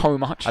fouled so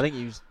much. I think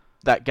he was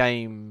that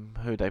game.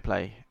 Who they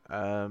play?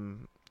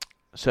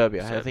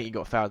 Serbia. I think he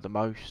got fouled the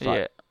most.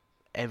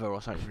 Ever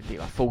or something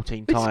ridiculous. Like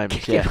 14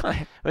 times. Yeah.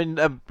 I mean,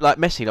 like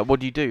Messi. Like,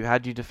 what do you do? How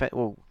do you defend?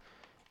 Well,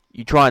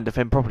 you try and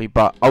defend properly,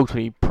 but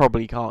ultimately you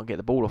probably can't get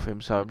the ball off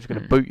him. So I'm just going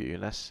to boot you,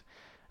 and that's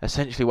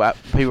essentially what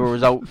people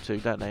result to,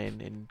 don't they,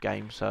 in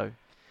games? So.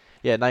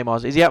 Yeah,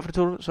 Neymar's. Is he out for the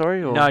tournament?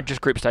 Sorry, or? No,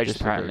 just group stages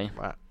apparently.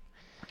 Right.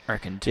 I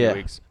reckon 2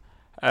 weeks.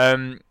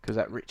 Because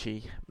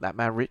that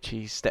man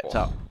Richie stepped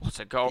up. What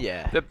a goal!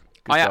 Yeah.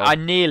 I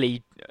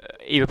nearly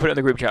either put it in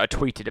the group chat or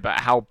tweeted about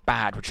how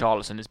bad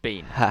Richarlison has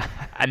been,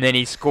 and then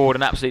he scored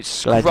an absolute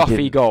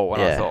scruffy goal,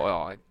 and I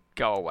thought,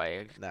 go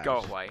away,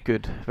 go away.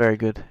 Good, very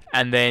good.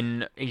 And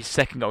then his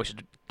second goal was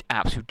an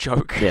absolute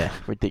joke. Yeah,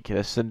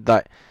 ridiculous, and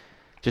like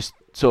just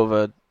sort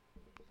of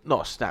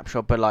not a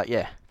snapshot, but like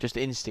just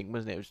instinct,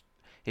 wasn't it? It was.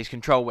 His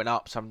control went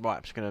up, so I'm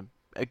just going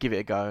to give it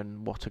a go,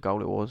 and what a goal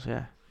it was,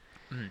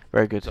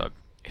 Very good. So,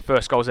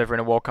 first goals ever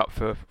in a World Cup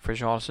for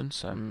Richarlison.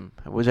 So.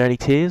 Was there any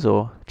tears,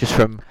 or just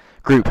from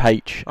Group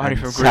H? Only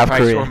from South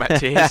Group H, Korea. about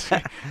tears.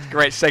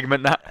 Great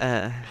segment,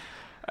 that.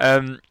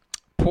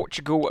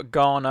 Portugal,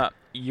 Ghana,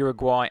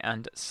 Uruguay,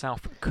 and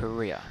South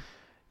Korea.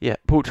 Yeah,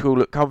 Portugal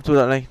look comfortable,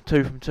 don't they?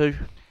 2 from 2.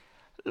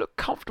 Look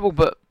comfortable,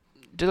 but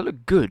do they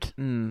look good?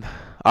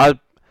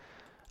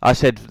 I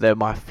said they're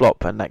my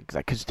flop, and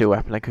that could still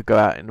happen. They could go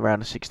out in the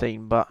round of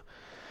 16, but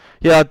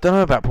yeah, I don't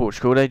know about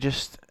Portugal. They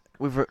just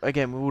with all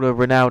the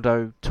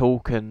Ronaldo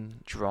talk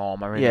and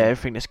drama, really.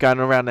 Everything that's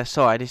going on around their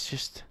side, it's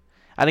just.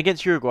 And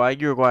against Uruguay,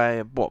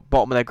 bottom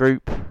of their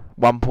group,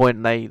 1 point,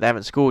 and they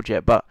haven't scored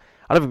yet. But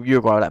I don't think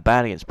Uruguay were that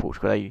bad against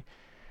Portugal. They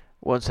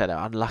won't say they're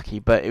unlucky,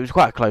 but it was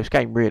quite a close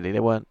game, really. They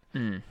weren't.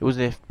 It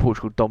wasn't if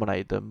Portugal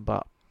dominated them,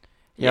 but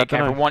I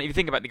don't know. If you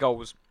think about the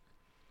goals,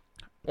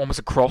 one was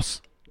a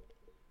cross.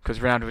 Because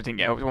Ronaldo didn't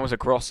get one was a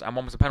cross and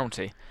one was a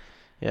penalty.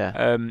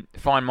 Yeah.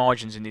 Fine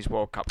margins in these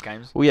World Cup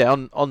games. Well, yeah.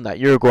 On that,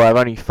 Uruguay have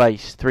only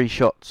faced 3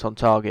 shots on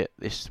target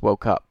this World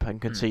Cup and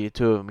conceded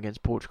 2 of them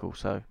against Portugal.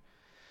 So,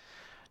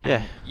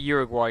 yeah.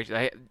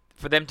 Uruguay,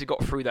 for them to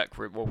got through that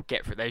group,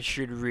 they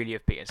should really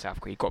have beaten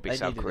South Korea. You've got to beat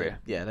South Korea.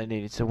 They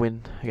needed to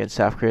win against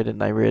South Korea, didn't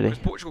they? Really.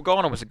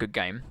 Portugal-Ghana was a good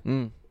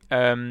game.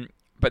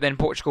 But then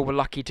Portugal were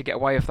lucky to get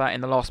away with that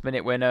in the last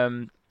minute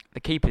when the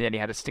keeper nearly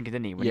had a stinker,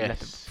 didn't he? When he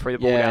threw the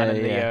ball down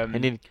and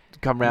and then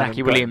come round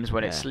Naki Williams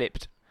when it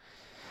slipped.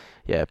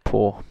 Yeah,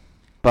 poor.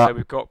 But so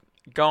we've got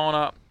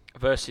Ghana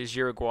versus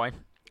Uruguay,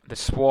 the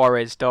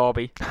Suarez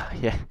derby.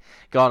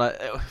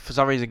 Ghana. For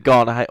some reason,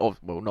 Ghana hate.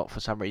 Well, not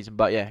for some reason,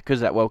 but because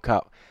of that World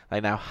Cup,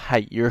 they now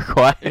hate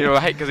Uruguay. I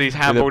hate because he's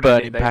handballed.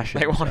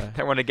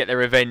 They want to get their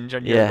revenge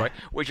on Uruguay,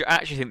 which I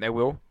actually think they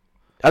will.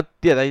 I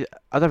don't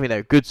think they're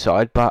a good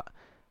side, but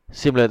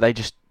similar. They're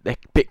a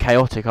bit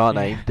chaotic, aren't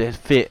they? They're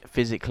fit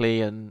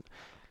physically and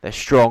they're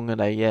strong, and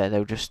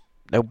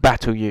they'll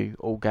battle you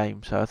all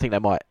game. So I think they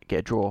might get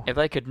a draw. If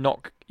they could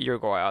knock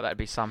Uruguay out, that'd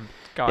be some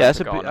guy. I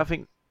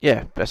think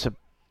that's a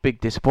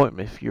big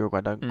disappointment if Uruguay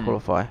don't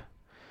qualify.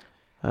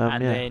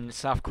 Then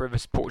South Korea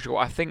versus Portugal.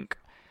 I think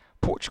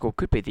Portugal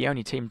could be the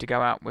only team to go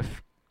out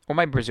with, or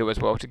maybe Brazil as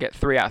well, to get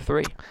 3 out of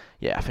 3.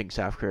 Yeah, I think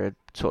South Korea are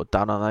sort of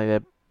done, aren't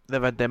they?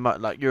 They've had them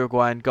like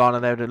Uruguay and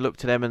Ghana. They would have looked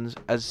to them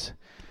as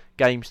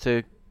games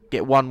to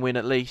get 1 win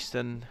at least,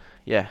 and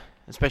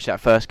especially that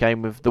first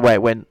game with the way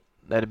it went,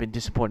 they'd have been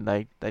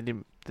disappointed. They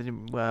didn't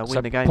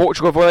win the game.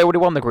 Portugal have already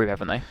won the group,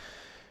 haven't they?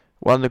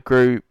 Won the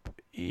group,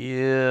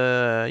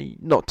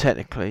 not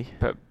technically,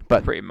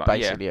 but pretty much,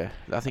 basically,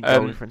 I think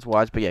goal difference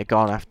wise, but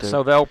Ghana have to.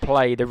 So they'll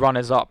play the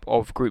runners-up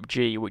of Group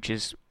G, which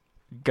is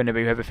going to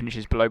be whoever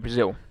finishes below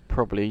Brazil.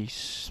 Possibly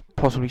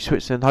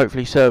Switzerland,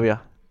 hopefully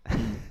Serbia.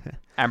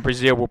 And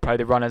Brazil will play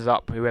the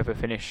runners-up, whoever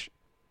finish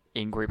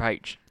in Group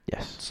H.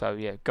 Yes. So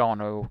yeah,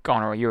 Ghana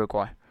or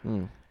Uruguay.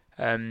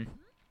 Mm.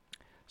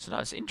 So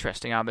that's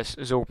interesting how this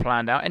is all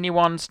planned out.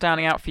 Anyone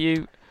standing out for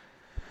you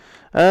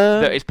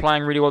Um, that is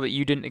playing really well that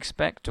you didn't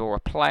expect, or a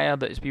player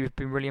that you've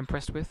been really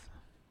impressed with?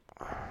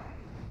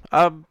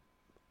 I'd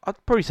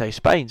probably say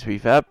Spain, to be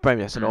fair.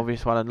 Maybe that's an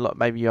obvious one, and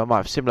maybe I might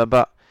have similar,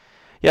 but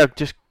yeah,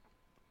 just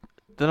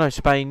don't know.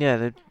 Spain, yeah,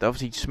 they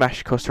obviously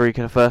smashed Costa Rica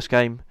in the first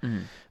game.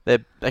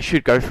 They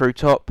should go through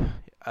top.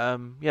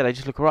 Yeah, they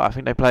just look alright. I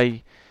think they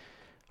play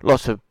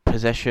lots of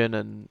possession,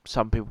 and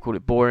some people call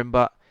it boring,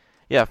 but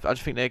yeah, I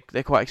just think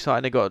they're quite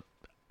exciting. They got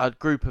a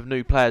group of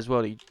new players as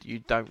well that you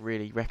don't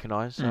really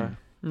recognise. So.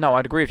 No,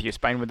 I'd agree with you.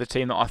 Spain with the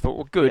team that I thought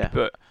were good,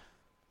 but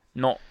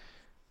not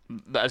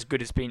as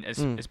good as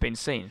been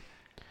seen.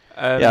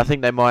 Yeah, I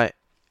think they might.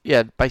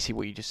 Yeah, basically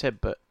what you just said,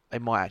 but they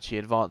might actually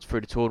advance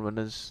through the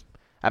tournament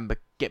and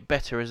get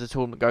better as the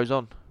tournament goes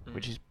on,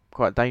 which is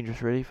quite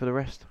dangerous, really, for the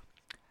rest.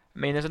 I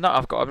mean,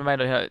 I've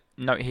made a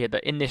note here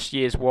that in this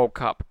year's World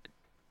Cup,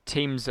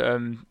 teams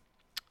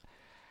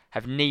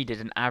have needed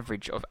an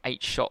average of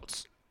 8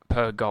 shots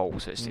per goal.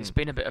 So it's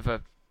been a bit of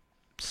a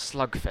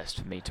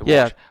slugfest for me to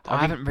watch. I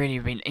haven't really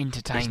been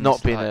entertained. It's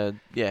not been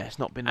it's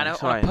not been. And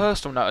exciting. On a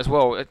personal note as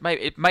well,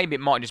 maybe it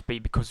might just be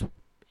because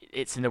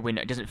it's in the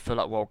winter. It doesn't feel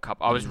like World Cup.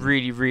 I was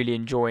really, really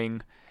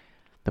enjoying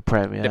the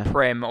Prem. Yeah. The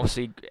Prem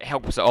obviously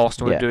helps that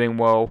Arsenal are doing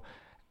well.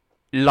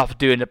 Love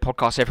doing the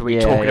podcast every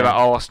week, talking about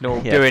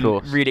Arsenal, doing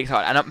really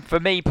exciting. And for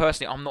me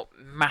personally, I'm not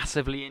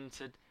massively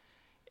into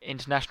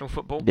international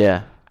football.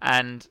 Yeah.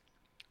 And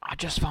I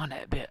just find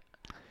it a bit.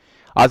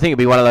 I think it'd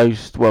be one of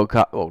those World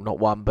Cup. Well, not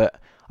one, but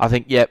I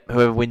think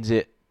whoever wins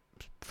it.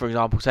 For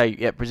example, say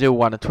Brazil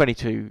won a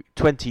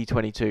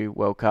 2022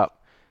 World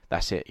Cup.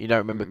 That's it. You don't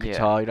remember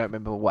Qatar. You don't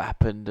remember what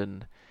happened,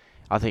 and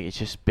I think it's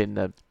just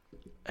been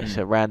it's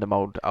a random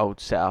old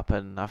setup,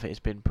 and I think it's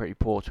been pretty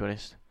poor, to be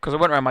honest. Because I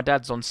went around my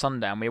dad's on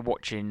Sunday, and we were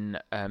watching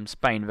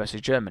Spain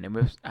versus Germany,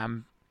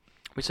 and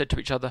we said to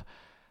each other,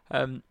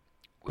 we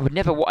would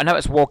never. I know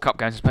it's World Cup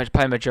games,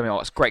 playing with Germany.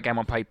 It's a great game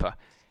on paper.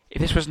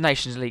 If this was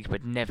Nations League,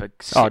 we'd never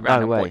sit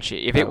around and watch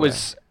it. If it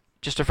was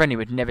just a friendly,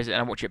 we'd never sit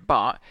down and watch it.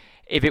 But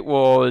if it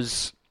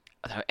was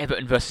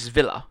Everton versus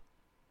Villa,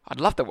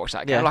 I'd love to watch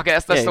that game. Like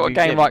that's the sort of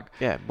game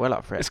well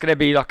up for it. It's going to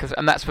be like,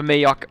 and that's for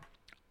me.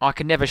 I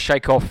can never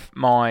shake off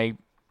my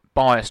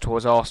bias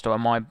towards Arsenal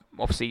and my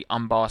obviously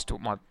unbiased to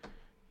my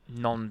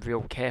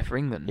non-real care for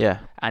England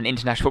and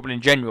international football in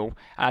general.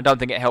 And I don't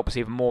think it helps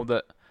even more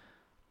that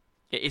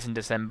it is in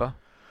December.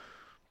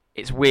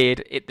 It's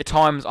weird. The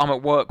times I'm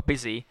at work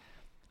busy,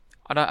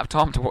 I don't have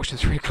time to watch the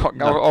 3 o'clock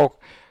game or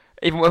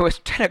even when it was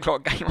 10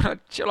 o'clock game.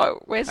 Like,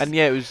 where's? And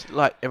it was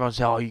like everyone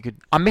said, you could.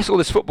 I miss all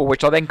this football,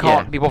 which I then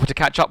can't be bothered to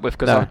catch up with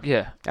because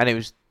And it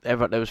was there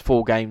was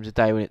 4 games a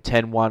day when it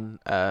 10, 1,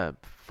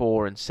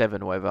 4 and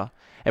 7 or whatever.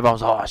 Everyone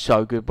was it's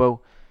so good.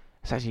 Well,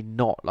 it's actually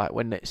not like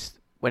when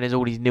there's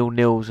all these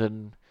 0-0s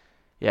and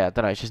I don't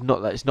know. It's just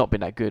not. It's not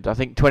been that good. I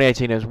think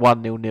 2018 there was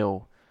 1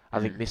 0-0. I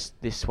think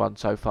this one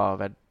so far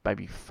I've had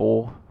maybe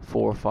 4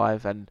 or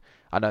 5, and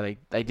I know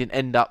they didn't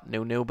end up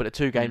 0-0, but the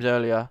 2 games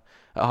earlier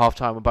at half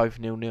time were both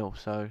 0-0.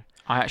 So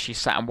I actually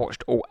sat and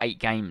watched all 8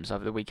 games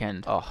over the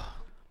weekend.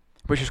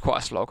 Which was quite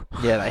a slog.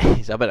 Yeah, that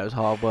is. I bet it was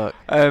hard work.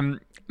 I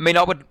mean,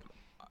 I would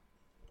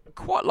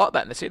quite like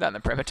that to see that in the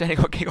Prem. 10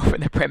 o'clock kick off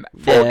in the Prem,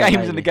 4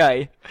 games in the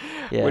day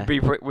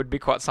would be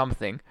quite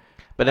something.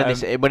 But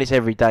then when it's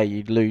every day,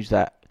 you'd lose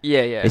that.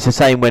 Yeah. It's the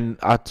same when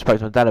I spoke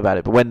to my dad about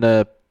it. But when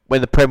the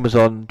Prem was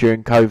on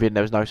during COVID,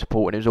 there was no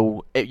support, and it was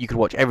all you could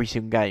watch every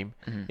single game.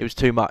 It was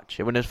too much.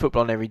 And when there's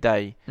football on every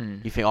day,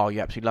 you think, you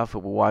absolutely love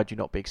football. Why would you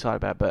not be excited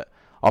about it? But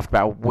after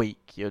about a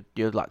week,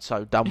 you're like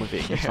so done with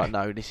it. It's like,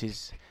 no, this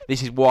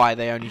is why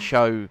they only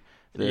show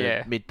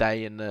the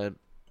midday and the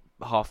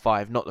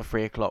 5:30, not the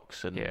 3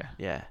 o'clocks. And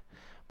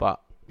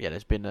but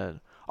there's been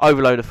an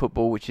overload of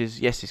football, which is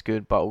it's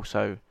good, but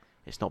also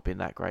it's not been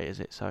that great, is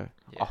it? So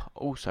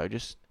also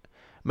just.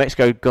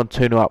 Mexico gone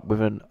 2-0 up with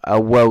a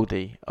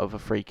worldie of a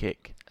free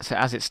kick. So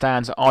as it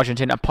stands,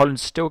 Argentina and Poland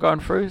still going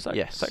through? Is that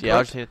correct?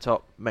 Argentina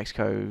top,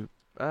 Mexico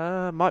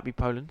might be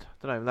Poland.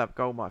 I don't know, that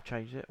goal might have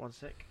changed it. 1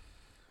 sec.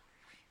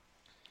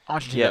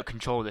 Argentina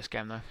control this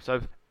game though.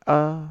 So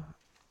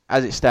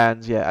as it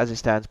stands,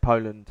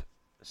 Poland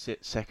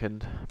sits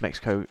second,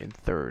 Mexico in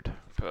third.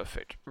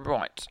 Perfect.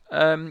 Right.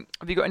 Have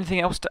you got anything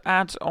else to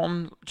add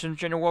on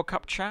general World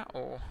Cup chat,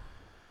 or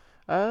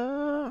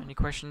any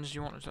questions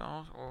you wanted to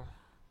ask, or?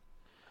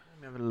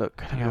 Let me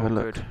have a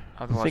look. Good.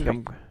 I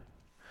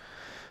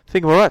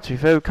think we're alright, to be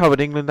fair. We've covered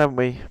England, haven't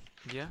we?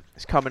 Yeah.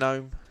 It's coming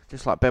home,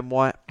 just like Ben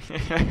White.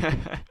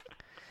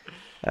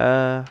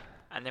 And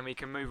then we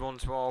can move on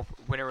to our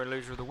winner and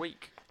loser of the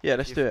week. Yeah,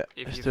 let's do it.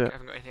 If you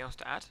haven't got anything else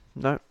to add.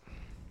 No.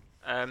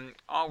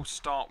 I'll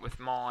start with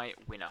my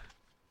winner.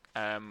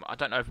 I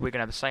don't know if we're going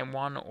to have the same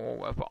one,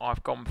 but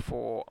I've gone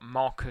for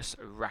Marcus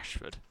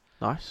Rashford.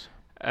 Nice.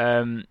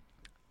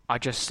 I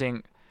just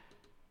think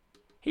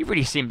he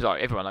really seems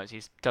like, everyone knows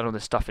he's done all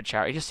this stuff for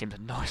charity. He just seems a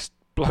nice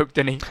bloke,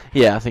 doesn't he?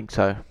 Yeah, I think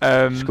so.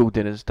 School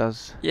dinners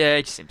does. Yeah,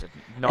 he just seems a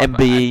nice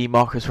MBE,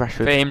 Marcus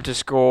Rashford. For him to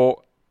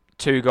score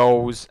 2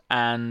 goals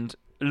and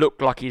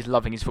looked like he's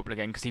loving his football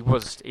again, because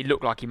he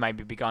looked like he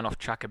maybe be going off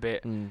track a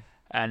bit.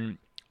 And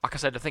like I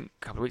said, I think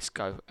a couple of weeks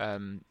ago,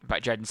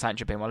 about Jadon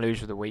Sancho being my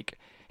loser of the week,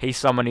 he's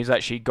someone who's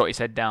actually got his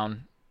head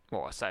down.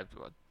 Well,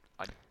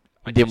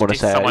 I didn't want to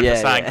say someone it.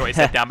 for saying got his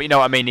head down, but you know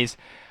what I mean. He's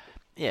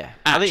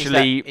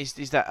actually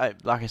is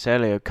that like I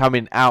said earlier,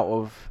 coming out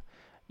of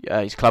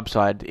his club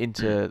side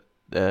into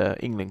the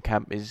England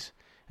camp has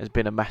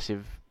been a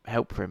massive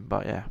help for him.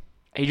 But yeah,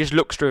 he just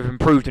looks to have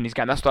improved on his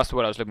game. That's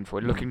what I was looking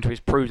for. Looking to have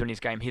improved on his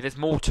game. There's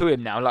more to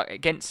him now. Like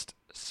against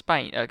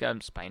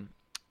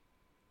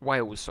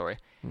Wales. Sorry.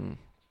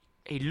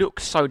 He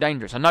looks so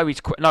dangerous. I know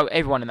he's quick. No,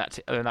 everyone in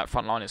that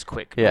front line is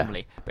quick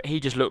normally, but he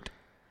just looked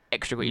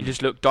extra quick. He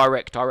just looked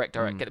direct. Get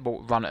the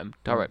ball, run at him,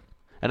 direct.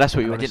 And that's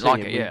what you want to see. I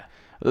didn't like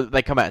it.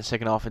 They come out in the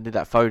second half and did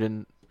that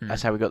Foden.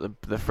 That's how we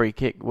got the free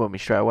kick. Well,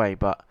 straight away.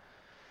 But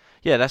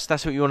yeah, that's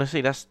what you want to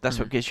see. That's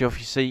what gets you off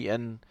your seat,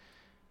 and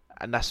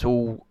that's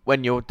all.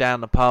 When you're down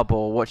the pub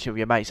or watching with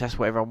your mates, that's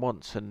what everyone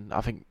wants. And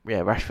I think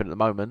Rashford at the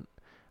moment,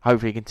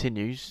 hopefully he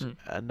continues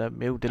and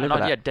he'll deliver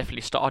that. Yeah,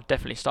 definitely start. I'd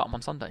definitely start him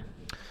on Sunday.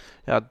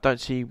 Yeah, I don't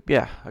see.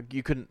 Yeah,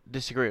 you couldn't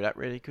disagree with that,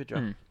 really, could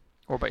you?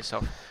 What about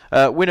yourself?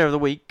 Winner of the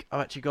week,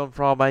 I've actually gone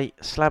for our mate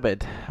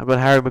Slabhead. I've gone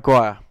Harry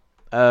Maguire.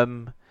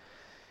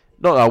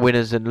 Not that our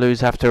winners and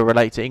losers have to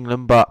relate to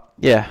England, but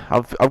yeah,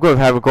 I've gone with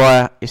Harry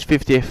Maguire. His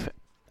 50th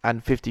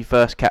and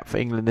 51st cap for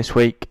England this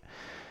week.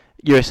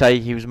 USA,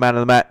 he was man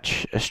of the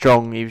match.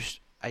 He was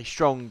a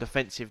strong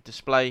defensive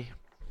display.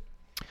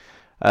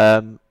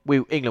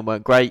 England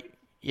weren't great.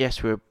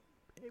 Yes,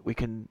 we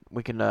can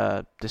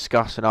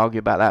discuss and argue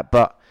about that,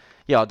 but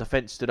yeah, our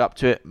defence stood up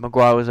to it.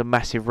 Maguire was a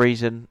massive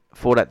reason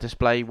for that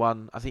display.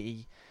 I think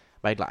he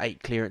made like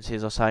 8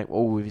 clearances or something,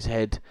 all with his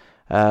head.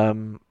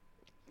 And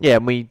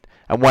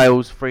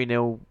Wales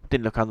 3-0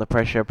 didn't look under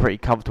pressure. Pretty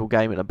comfortable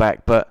game at the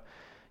back, but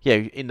yeah,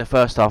 in the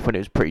first half when it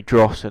was pretty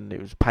dross and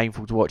it was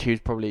painful to watch, he was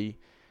probably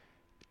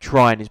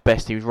trying his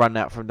best. He was running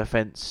out from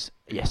defence.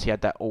 Yes, he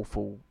had that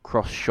awful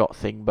cross shot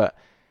thing, but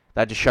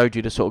that just showed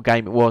you the sort of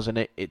game it was, and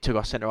it took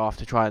our centre half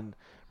to try and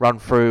run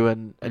through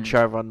and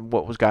show everyone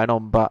what was going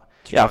on. But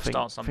I think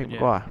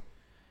Maguire.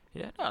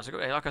 Yeah, no, it's a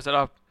good. Like I said,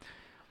 I've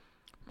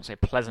not say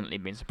pleasantly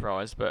been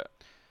surprised, but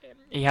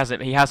he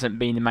hasn't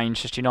been the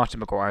Manchester United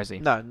Maguire, has he?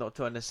 No, not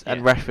to understand.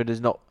 And Rashford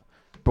has not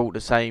brought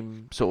the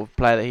same sort of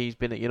player that he's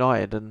been at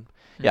United, and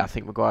I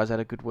think Maguire's had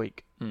a good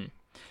week.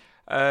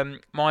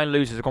 My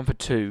losers have gone for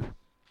 2.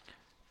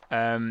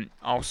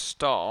 I'll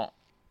start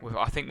with.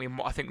 I think we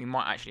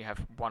might actually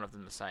have one of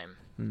them the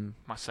same.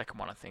 My second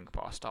one, I think,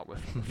 but I'll start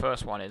with the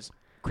first one is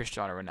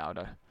Cristiano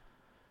Ronaldo.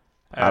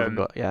 I haven't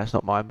got. Yeah, it's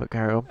not mine, but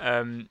carry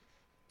on.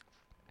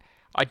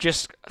 I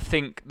just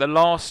think the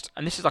last,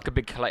 and this is like a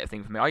big collective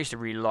thing for me. I used to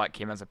really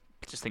like him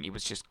just think he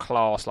was just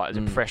class, like as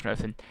a professional.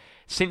 And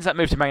since that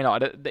move to Man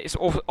United, it's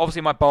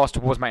obviously my bias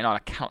towards Man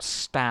United. I cannot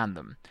stand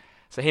them.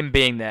 So him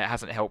being there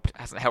hasn't helped me.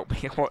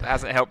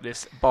 Hasn't helped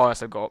this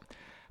bias I've got.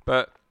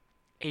 But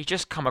he's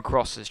just come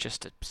across as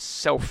just a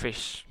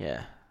selfish,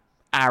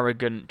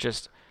 arrogant,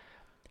 just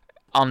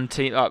one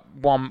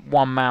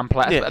man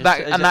player. Yeah,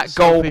 that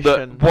goal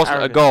that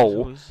wasn't a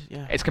goal.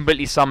 It's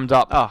completely summed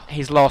up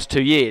his last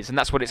 2 years, and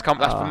that's what it's come.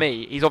 That's for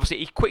me.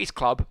 He quit his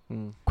club,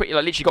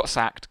 literally got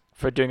sacked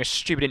for doing a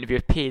stupid interview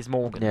with Piers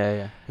Morgan.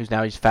 Yeah. Who's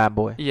now his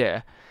fanboy.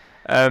 Yeah,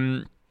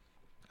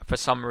 for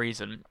some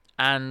reason,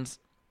 and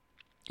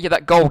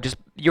that goal just.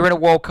 You're in a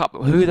World Cup.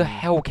 Who the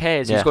hell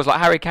cares? He scores like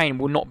Harry Kane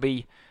will not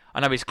be.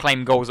 I know he's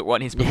claimed goals that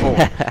weren't his before.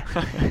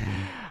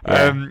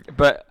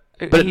 But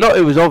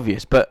it was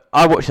obvious. But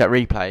I watched that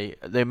replay.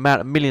 The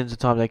amount of millions of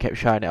times they kept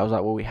showing it, I was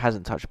like, well, he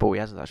hasn't touched the ball.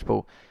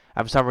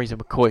 And for some reason,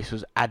 McCoy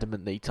was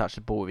adamant that he touched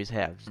the ball with his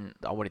hair.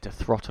 I wanted to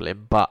throttle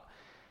him, but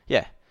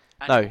yeah.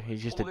 No,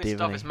 he's just a div. All this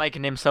stuff is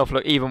making himself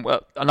look even.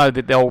 Well, I know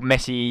that the old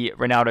Messi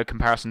Ronaldo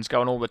comparisons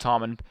go on all the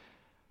time, and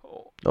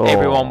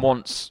everyone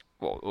wants.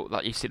 Well,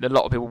 like you said, a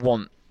lot of people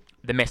want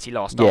the Messi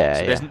last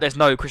dance. There's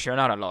no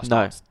Cristiano Ronaldo last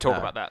dance. Talk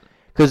about that.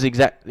 Because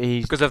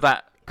of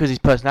that. Because his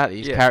personality,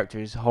 his character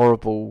is a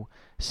horrible,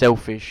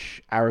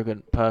 selfish,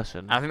 arrogant person.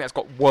 And I think that's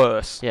got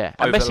worse. Yeah,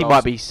 and Messi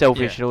might be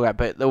selfish and all that,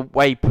 but the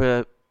way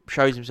he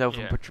shows himself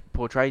and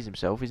portrays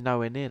himself is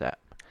nowhere near that.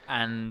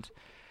 And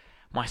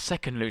my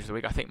second loser of the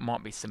week, I think,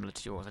 might be similar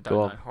to yours. I don't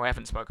know. I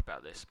haven't spoke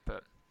about this,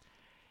 but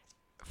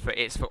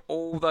it's for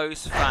all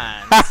those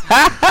fans.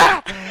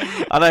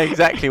 I know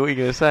exactly what you're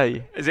going to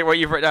say. Is it what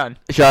you've written down?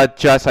 Should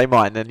I say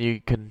mine, then you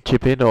can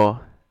chip in,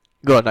 or...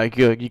 Go on,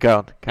 you go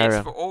on. Carry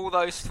on. For all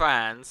those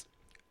fans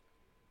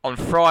on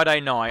Friday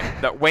night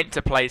that went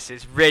to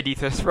places ready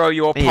to throw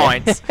your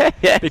pints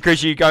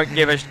because you don't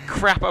give a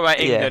crap about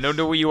England and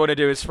all you want to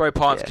do is throw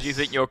pints because you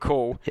think you're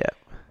cool. Yeah.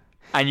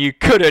 And you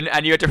couldn't,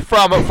 and you had to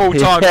throw them at full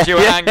time because you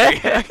were angry.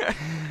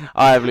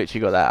 I have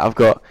literally got that. I've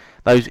got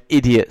those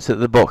idiots at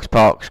the box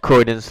parks,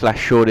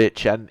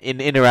 Croydon/Shoreditch, and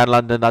in around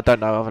London. I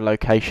don't know other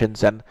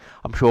locations, and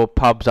I'm sure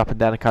pubs up and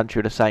down the country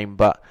are the same,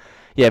 but...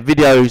 Yeah,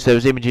 videos, there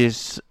was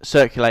images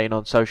circulating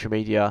on social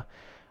media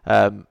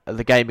of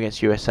the game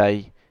against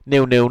USA.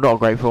 0-0, not a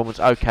great performance,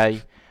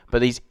 okay.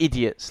 But these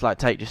idiots, like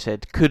Tate just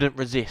said, couldn't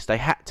resist. They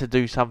had to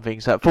do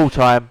something. So at full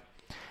time,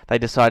 they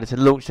decided to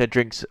launch their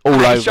drinks all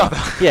At over. each other.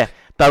 Yeah,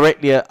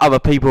 directly at other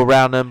people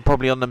around them,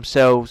 probably on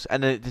themselves,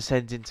 and then it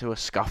descends into a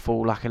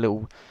scuffle, like a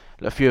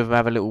few of them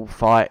have a little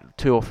fight,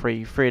 two or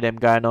three of them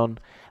going on.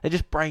 They're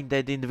just brain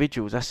dead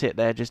individuals. That's it.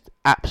 They're just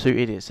absolute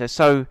idiots. They're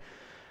so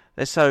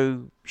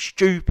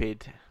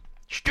stupid.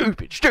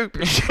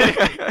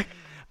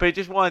 But it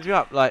just winds me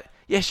up. Like,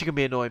 yes, you can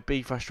be annoyed,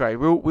 be frustrated.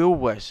 We all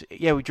were.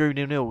 Yeah, we drew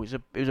 0-0.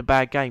 It was a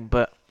bad game,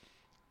 but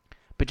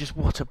just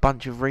what a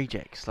bunch of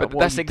rejects. Like, but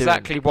that's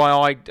exactly why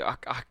I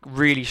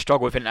really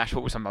struggle with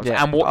international football sometimes.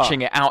 Yeah. And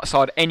watching it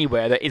outside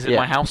anywhere that isn't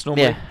my house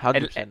normally. Yeah,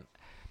 100%.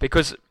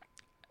 Because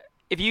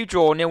if you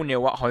draw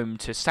 0-0 at home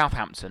to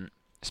Southampton,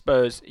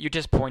 Spurs, you're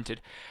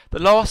disappointed. The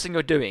last thing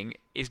you're doing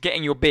is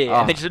getting your beer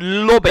and then just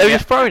lobbing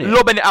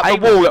it up the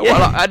wall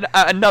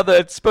at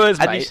another Spurs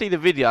mate. And you see the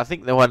video, I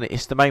think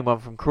it's the main one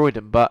from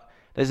Croydon, but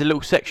there's a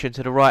little section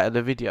to the right of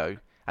the video,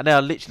 and they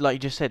are literally, like you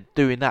just said,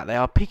 doing that. They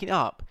are picking it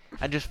up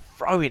and just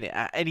throwing it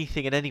at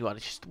anything and anyone.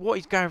 It's just, what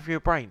is going through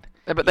your brain?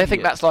 Yeah, but they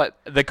think that's like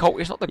the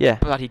culture. It's not the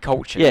bloody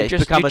culture. Yeah,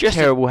 it's become a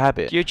terrible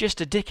habit. You're just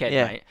a dickhead,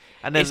 mate.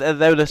 And then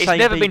they were the same people. It's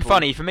never been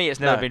funny. For me,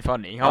 it's never been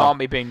funny. I aren't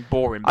me being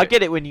boring. I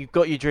get it when you've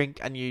got your drink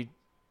and you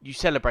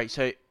celebrate,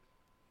 so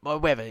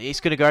whatever,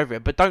 it's going to go over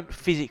it. But don't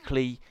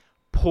physically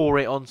pour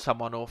it on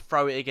someone or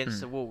throw it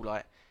against the wall.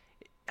 Like,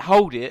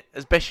 hold it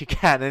as best you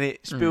can, and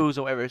it spills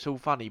or whatever, it's all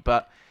funny.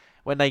 But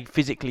when they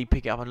physically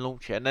pick it up and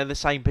launch it, and they're the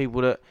same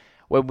people that,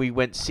 when we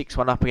went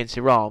 6-1 up against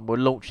Iran, were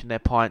launching their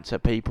pints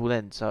at people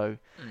then. So,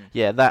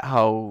 yeah, that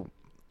whole,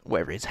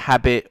 whether it's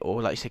habit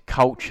or, like you said,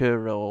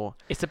 culture or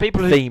it's the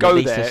people who go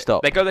there.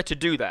 They go there to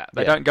do that.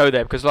 They don't go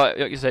there because, like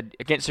you said,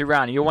 against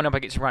Iran, you're 1-up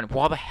against Iran.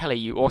 Why the hell are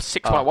you? Or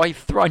 6-1, why are you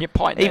throwing your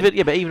pint? But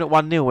even at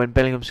 1-0 when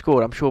Bellingham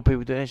scored, I'm sure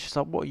people do it. It's just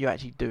like, what are you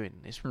actually doing?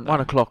 It's 1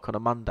 o'clock on a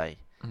Monday.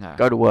 No.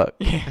 Go to work.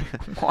 Yeah.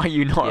 Why are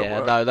you not at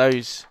work? No,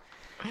 those.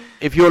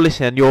 If you're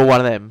listening, you're one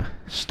of them.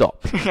 Stop.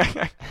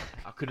 I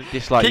couldn't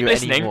dislike keep you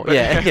listening, anymore.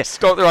 Yeah,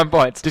 stop their own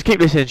bites. Just keep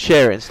listening,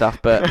 share it and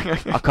stuff. But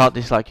I can't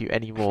dislike you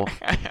anymore.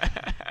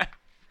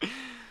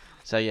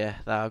 So yeah,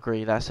 I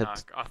agree. That's a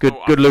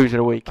good loser of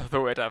the week. I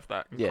thought we'd have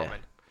that.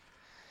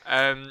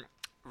 Comment.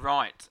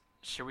 Right.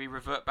 Shall we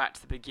revert back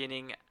to the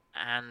beginning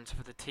and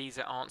for the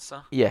teaser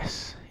answer?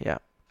 Yes. Yeah.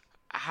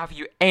 Have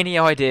you any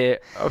idea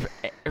of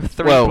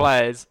three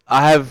players?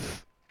 I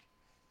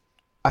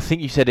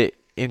think you said it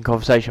in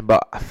conversation,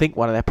 but I think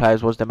one of their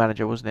players was the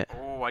manager, wasn't it?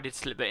 Oh, I did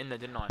slip that in there,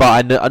 didn't I?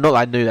 But not that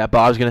I knew that, but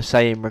I was going to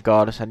say him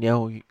regardless, and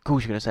of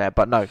course you're going to say it,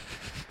 but no.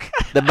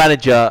 The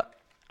manager,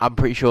 I'm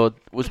pretty sure,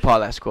 was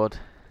part of that squad.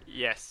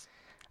 Yes.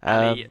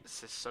 Ali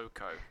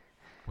Sissoko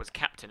was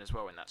captain as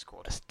well in that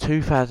squad. It's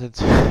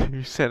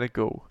 2002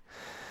 Senegal.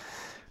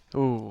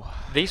 Ooh.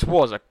 This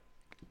was an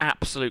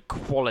absolute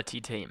quality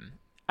team.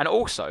 And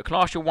also, can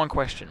I ask you one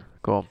question?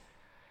 Go on.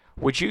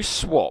 Would you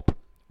swap?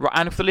 Right,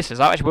 and for the listeners,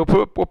 we'll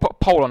put a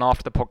poll on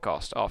after the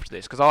podcast after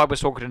this, because I was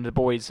talking to the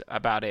boys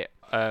about it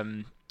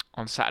on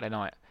Saturday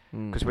night,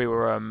 because we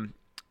were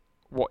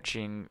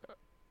watching.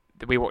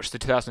 We watched the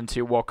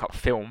 2002 World Cup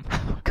film.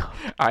 Oh, God.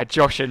 I had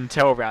Josh and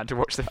Tel round to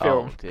watch the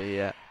film. Oh, dear,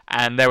 yeah.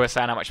 And they were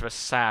saying how much of a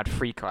sad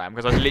freak I am,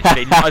 because I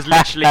was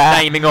literally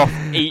naming off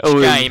each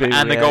game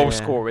and the goal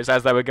scorers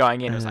as they were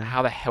going in. I was like,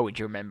 how the hell would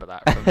you remember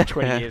that from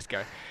 20 years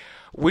ago?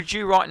 Would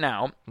you right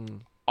now?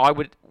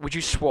 Would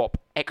you swap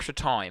extra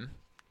time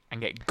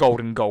and get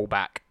golden goal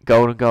back?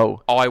 Golden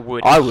goal. I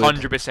would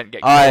 100%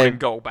 get golden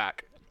goal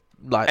back.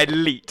 Like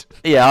elite.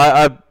 Yeah,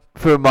 I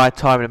from my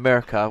time in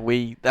America,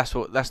 that's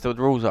the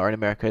rules are in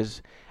America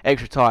is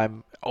extra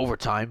time,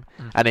 overtime,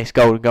 and it's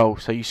golden goal.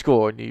 So you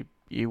score and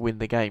you win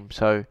the game.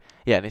 So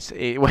yeah,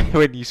 and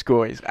when you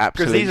score, it's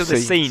absolute. Because these are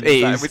the scenes.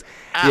 It was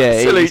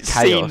absolute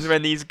scenes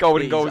when these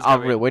golden goals. It's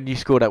unreal. When you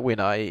score that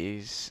winner,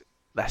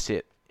 that's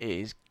it. It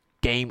is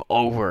game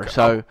over.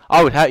 So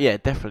I would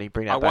definitely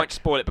bring that back. I won't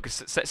spoil it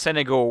because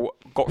Senegal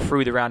got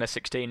through the round of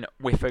 16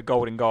 with a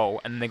golden goal,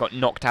 and they got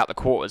knocked out the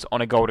quarters on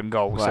a golden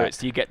goal. Right.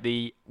 So you get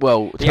the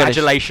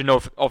adulation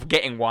of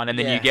getting one, and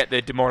then you get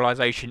the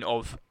demoralisation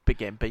of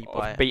getting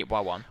beat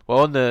by one. Well,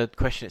 on the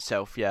question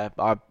itself,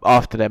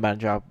 after their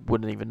manager, I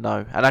wouldn't even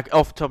know. And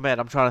off the top of my head,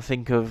 I'm trying to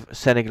think of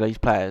Senegalese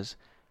players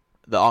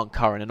that aren't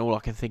current, and all I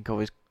can think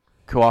of is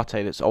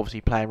Kouyaté, that's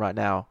obviously playing right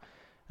now.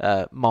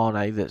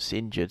 Mane that's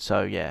injured,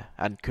 so yeah,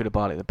 and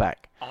Koulibaly at the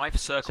back. I've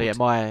circled. So yeah,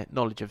 my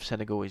knowledge of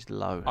Senegal is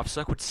low. I've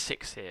circled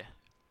 6 here.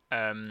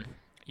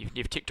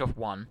 You've ticked off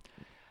 1.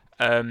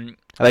 Are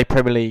they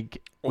Premier League?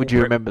 Would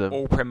you remember them?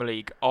 All Premier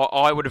League.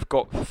 I would have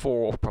got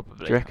 4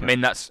 probably. Do you reckon? I mean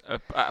that's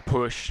a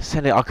push.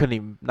 Senegal, I couldn't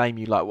even name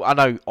you. Like I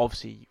know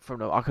obviously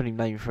I couldn't even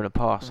name you from the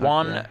past.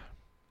 One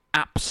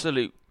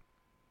absolute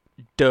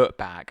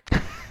dirtbag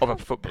of a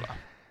footballer.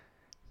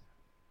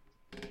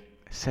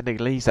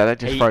 Senegalese, that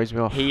just throws me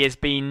off. He has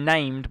been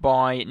named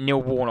by Neil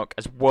Warnock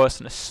as worse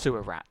than a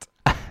sewer rat.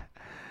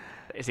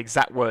 It's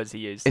exact words he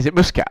used. Is it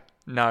Muscat?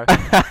 No.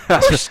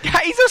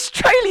 Muscat, he's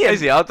Australian. Is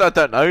he? I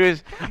don't know.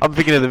 I'm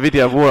thinking of the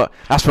video of Warnock.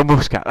 That's for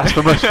Muscat.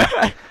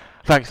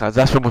 Thanks, lads.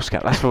 That's for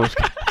Muscat.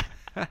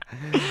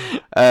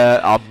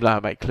 No,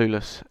 mate,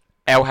 clueless.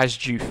 El has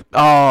Juve.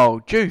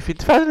 Oh, Juve in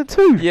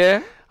 2002.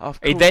 Yeah. Of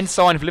He course. then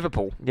signed for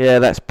Liverpool. Yeah,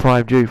 that's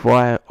prime Juve.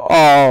 Why?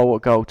 Oh,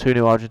 what goal?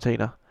 2-0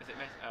 Argentina. Is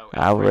it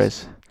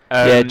Alvarez.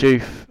 Yeah,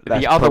 Juve.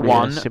 That's the other probably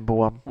one a simple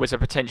one. was a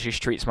potentially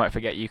street smoke.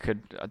 Forget you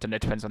could. I don't know.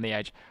 Depends on the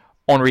age.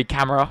 Henri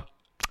Camara.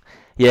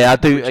 Yeah, I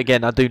do.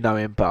 Again, I do know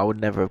him, but I would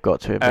never have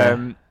got to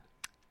him.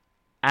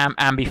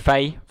 Ambi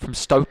Faye from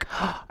Stoke.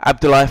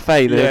 Abdoulaye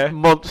Faye, the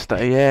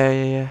monster.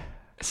 Yeah.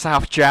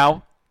 South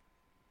Jow.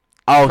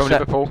 Oh, from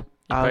Liverpool.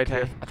 He played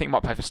okay. for, I think he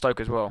might play for Stoke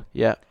as well.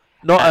 Yeah.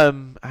 Not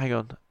hang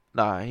on.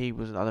 No, he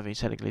wasn't. I don't think he's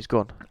technically. He's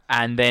gone.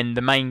 And then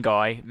the main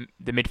guy,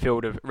 the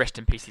midfielder, rest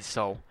in peace his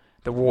soul,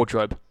 the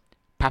wardrobe,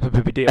 Papa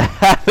Boubidia.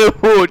 The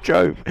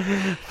wardrobe,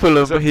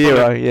 Fulham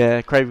hero.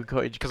 Yeah, Craven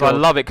Cottage. Because I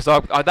love it.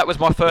 Because that was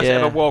my first Yeah.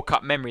 ever World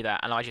Cup memory.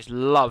 And I just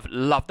love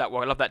that.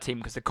 I love that team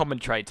because the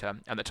commentator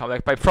at the time, they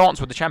played France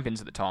were the champions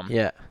at the time.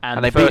 Yeah.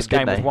 And they the first beat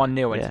them, game was didn't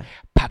they? 1-0. Yeah. And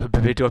Papa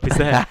Boubidia is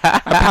there.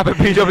 And Papa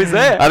Boubidia is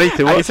there. I need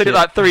to watch And he said it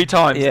like 3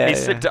 times. Yeah, He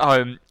slipped at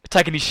home,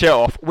 taking his shirt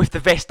off with the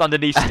vest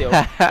underneath still,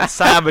 and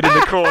Sandwich in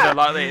the corner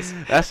like this.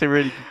 That's a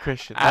really good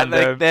question. And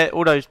they're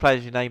all those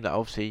players you named that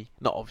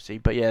not obviously,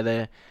 but yeah,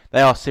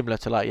 they are similar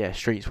to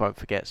Streets Won't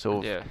Forget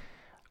sort of. Yeah.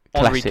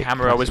 Henri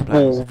Camara was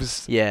players.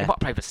 Wolves. Yeah. He might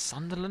play for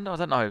Sunderland. I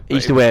don't know. He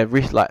used to wear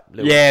wrist the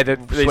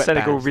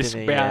Senegal sweatbands,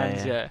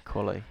 wristbands. Yeah.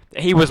 Quality.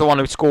 He was the one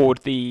who scored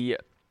the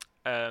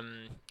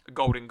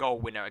golden goal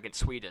winner against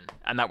Sweden,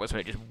 and that was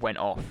when it just went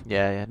off.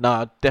 Yeah.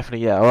 No,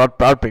 definitely. Yeah,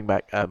 I'd bring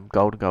back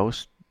golden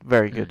goals.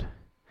 Very good.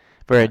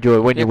 Very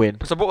enjoyable when you win.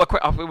 So we'll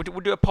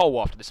do a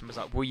poll after this. And was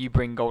like, will you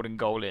bring golden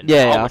goal in?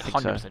 Yeah, I would think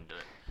 100% so. do it.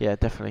 Yeah,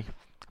 definitely.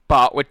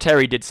 But what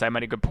Terry did say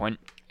made a good point.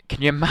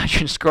 Can you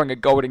imagine scoring a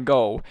golden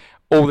goal,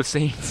 all the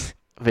scenes,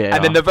 VAR.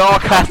 and then the VAR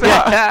comes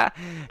out?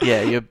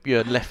 Yeah,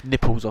 your left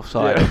nipples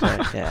offside.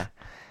 Yeah.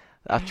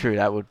 That's true.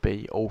 That would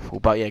be awful.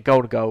 But yeah,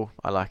 golden goal.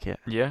 I like it.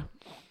 Yeah.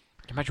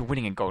 Imagine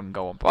winning a golden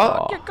goal.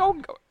 Yeah,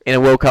 golden goal. In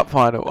a World Cup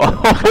final.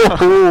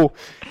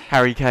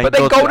 Harry Kane. But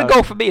then golden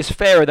goal for me is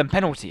fairer than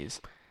penalties.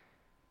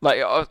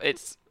 Like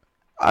it's.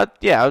 I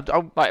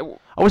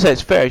would say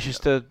it's fair. It's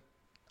just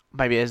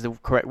maybe it's the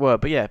correct word.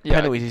 But yeah,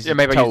 penalties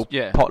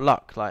is pot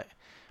luck.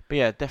 But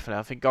yeah, definitely.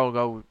 I think golden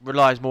goal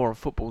relies more on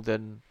football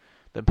than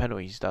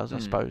penalties does. I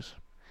suppose.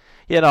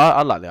 Yeah, no,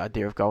 I like the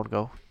idea of golden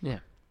goal. Yeah.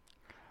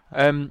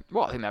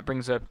 Well, I think that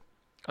brings a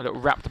little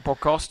wrap to the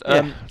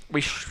podcast.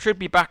 We should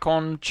be back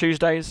on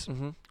Tuesdays.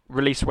 Mm-hmm.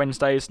 Release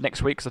Wednesdays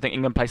next week because I think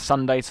England plays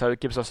Sunday, so it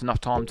gives us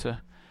enough time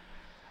to.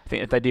 I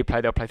think if they do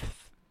play, they'll play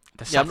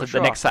the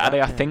next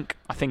Saturday. I think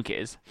it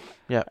is.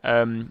 Yeah.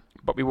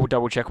 But we will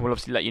double check and we'll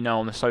obviously let you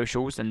know on the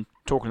socials and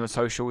talking on the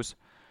socials.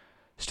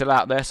 Still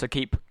out there, so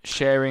keep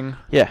sharing.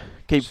 Yeah,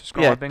 keep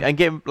subscribing. And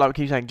get like we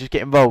keep saying, just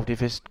get involved.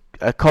 If it's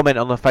a comment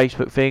on the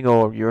Facebook thing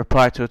or you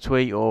reply to a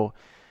tweet or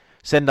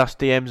send us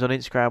DMs on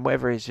Instagram,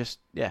 whatever it is, just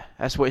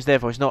that's what it's there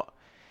for. It's not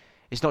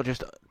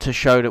just to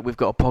show that we've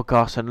got a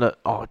podcast and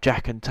look,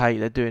 Jack and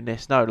Tate, they're doing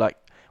this. No,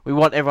 we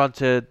want everyone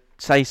to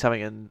say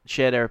something and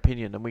share their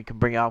opinion, and we can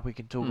bring it up, we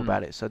can talk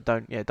about it. So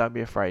don't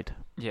be afraid.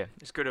 Yeah,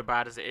 it's good or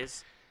bad as it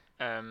is.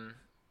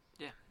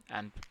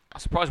 And I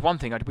was surprised one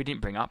thing we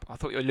didn't bring up. I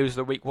thought your loser of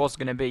the week was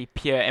going to be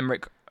Pierre-Emile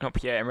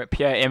Højbjerg.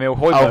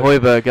 Oh,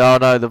 Højbjerg. Oh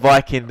no, the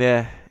Viking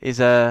there is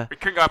We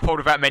couldn't go Paul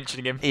without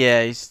mentioning him.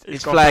 Yeah, his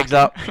flag's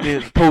up. He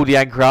pulled the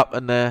anchor up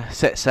and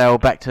set sail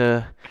back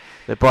to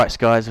the bright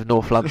skies of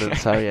North London.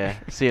 So yeah,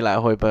 see you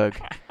later,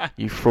 Højbjerg.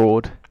 You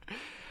fraud.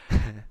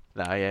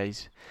 No, yeah,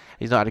 he's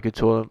not had a good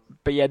tournament.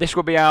 But yeah, this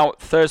will be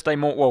out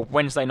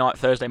Wednesday night,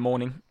 Thursday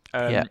morning.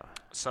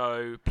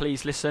 So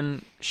please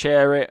listen,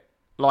 share it,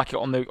 like it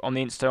on the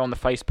Insta, on the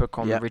Facebook,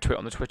 on the retweet,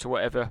 on the Twitter,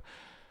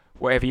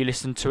 wherever you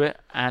listen to it.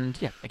 And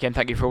again,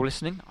 thank you for all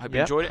listening. I hope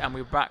you enjoyed it, and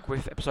we'll be back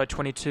with episode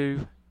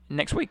 22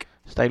 next week.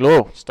 Stay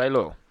loyal. Stay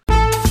loyal.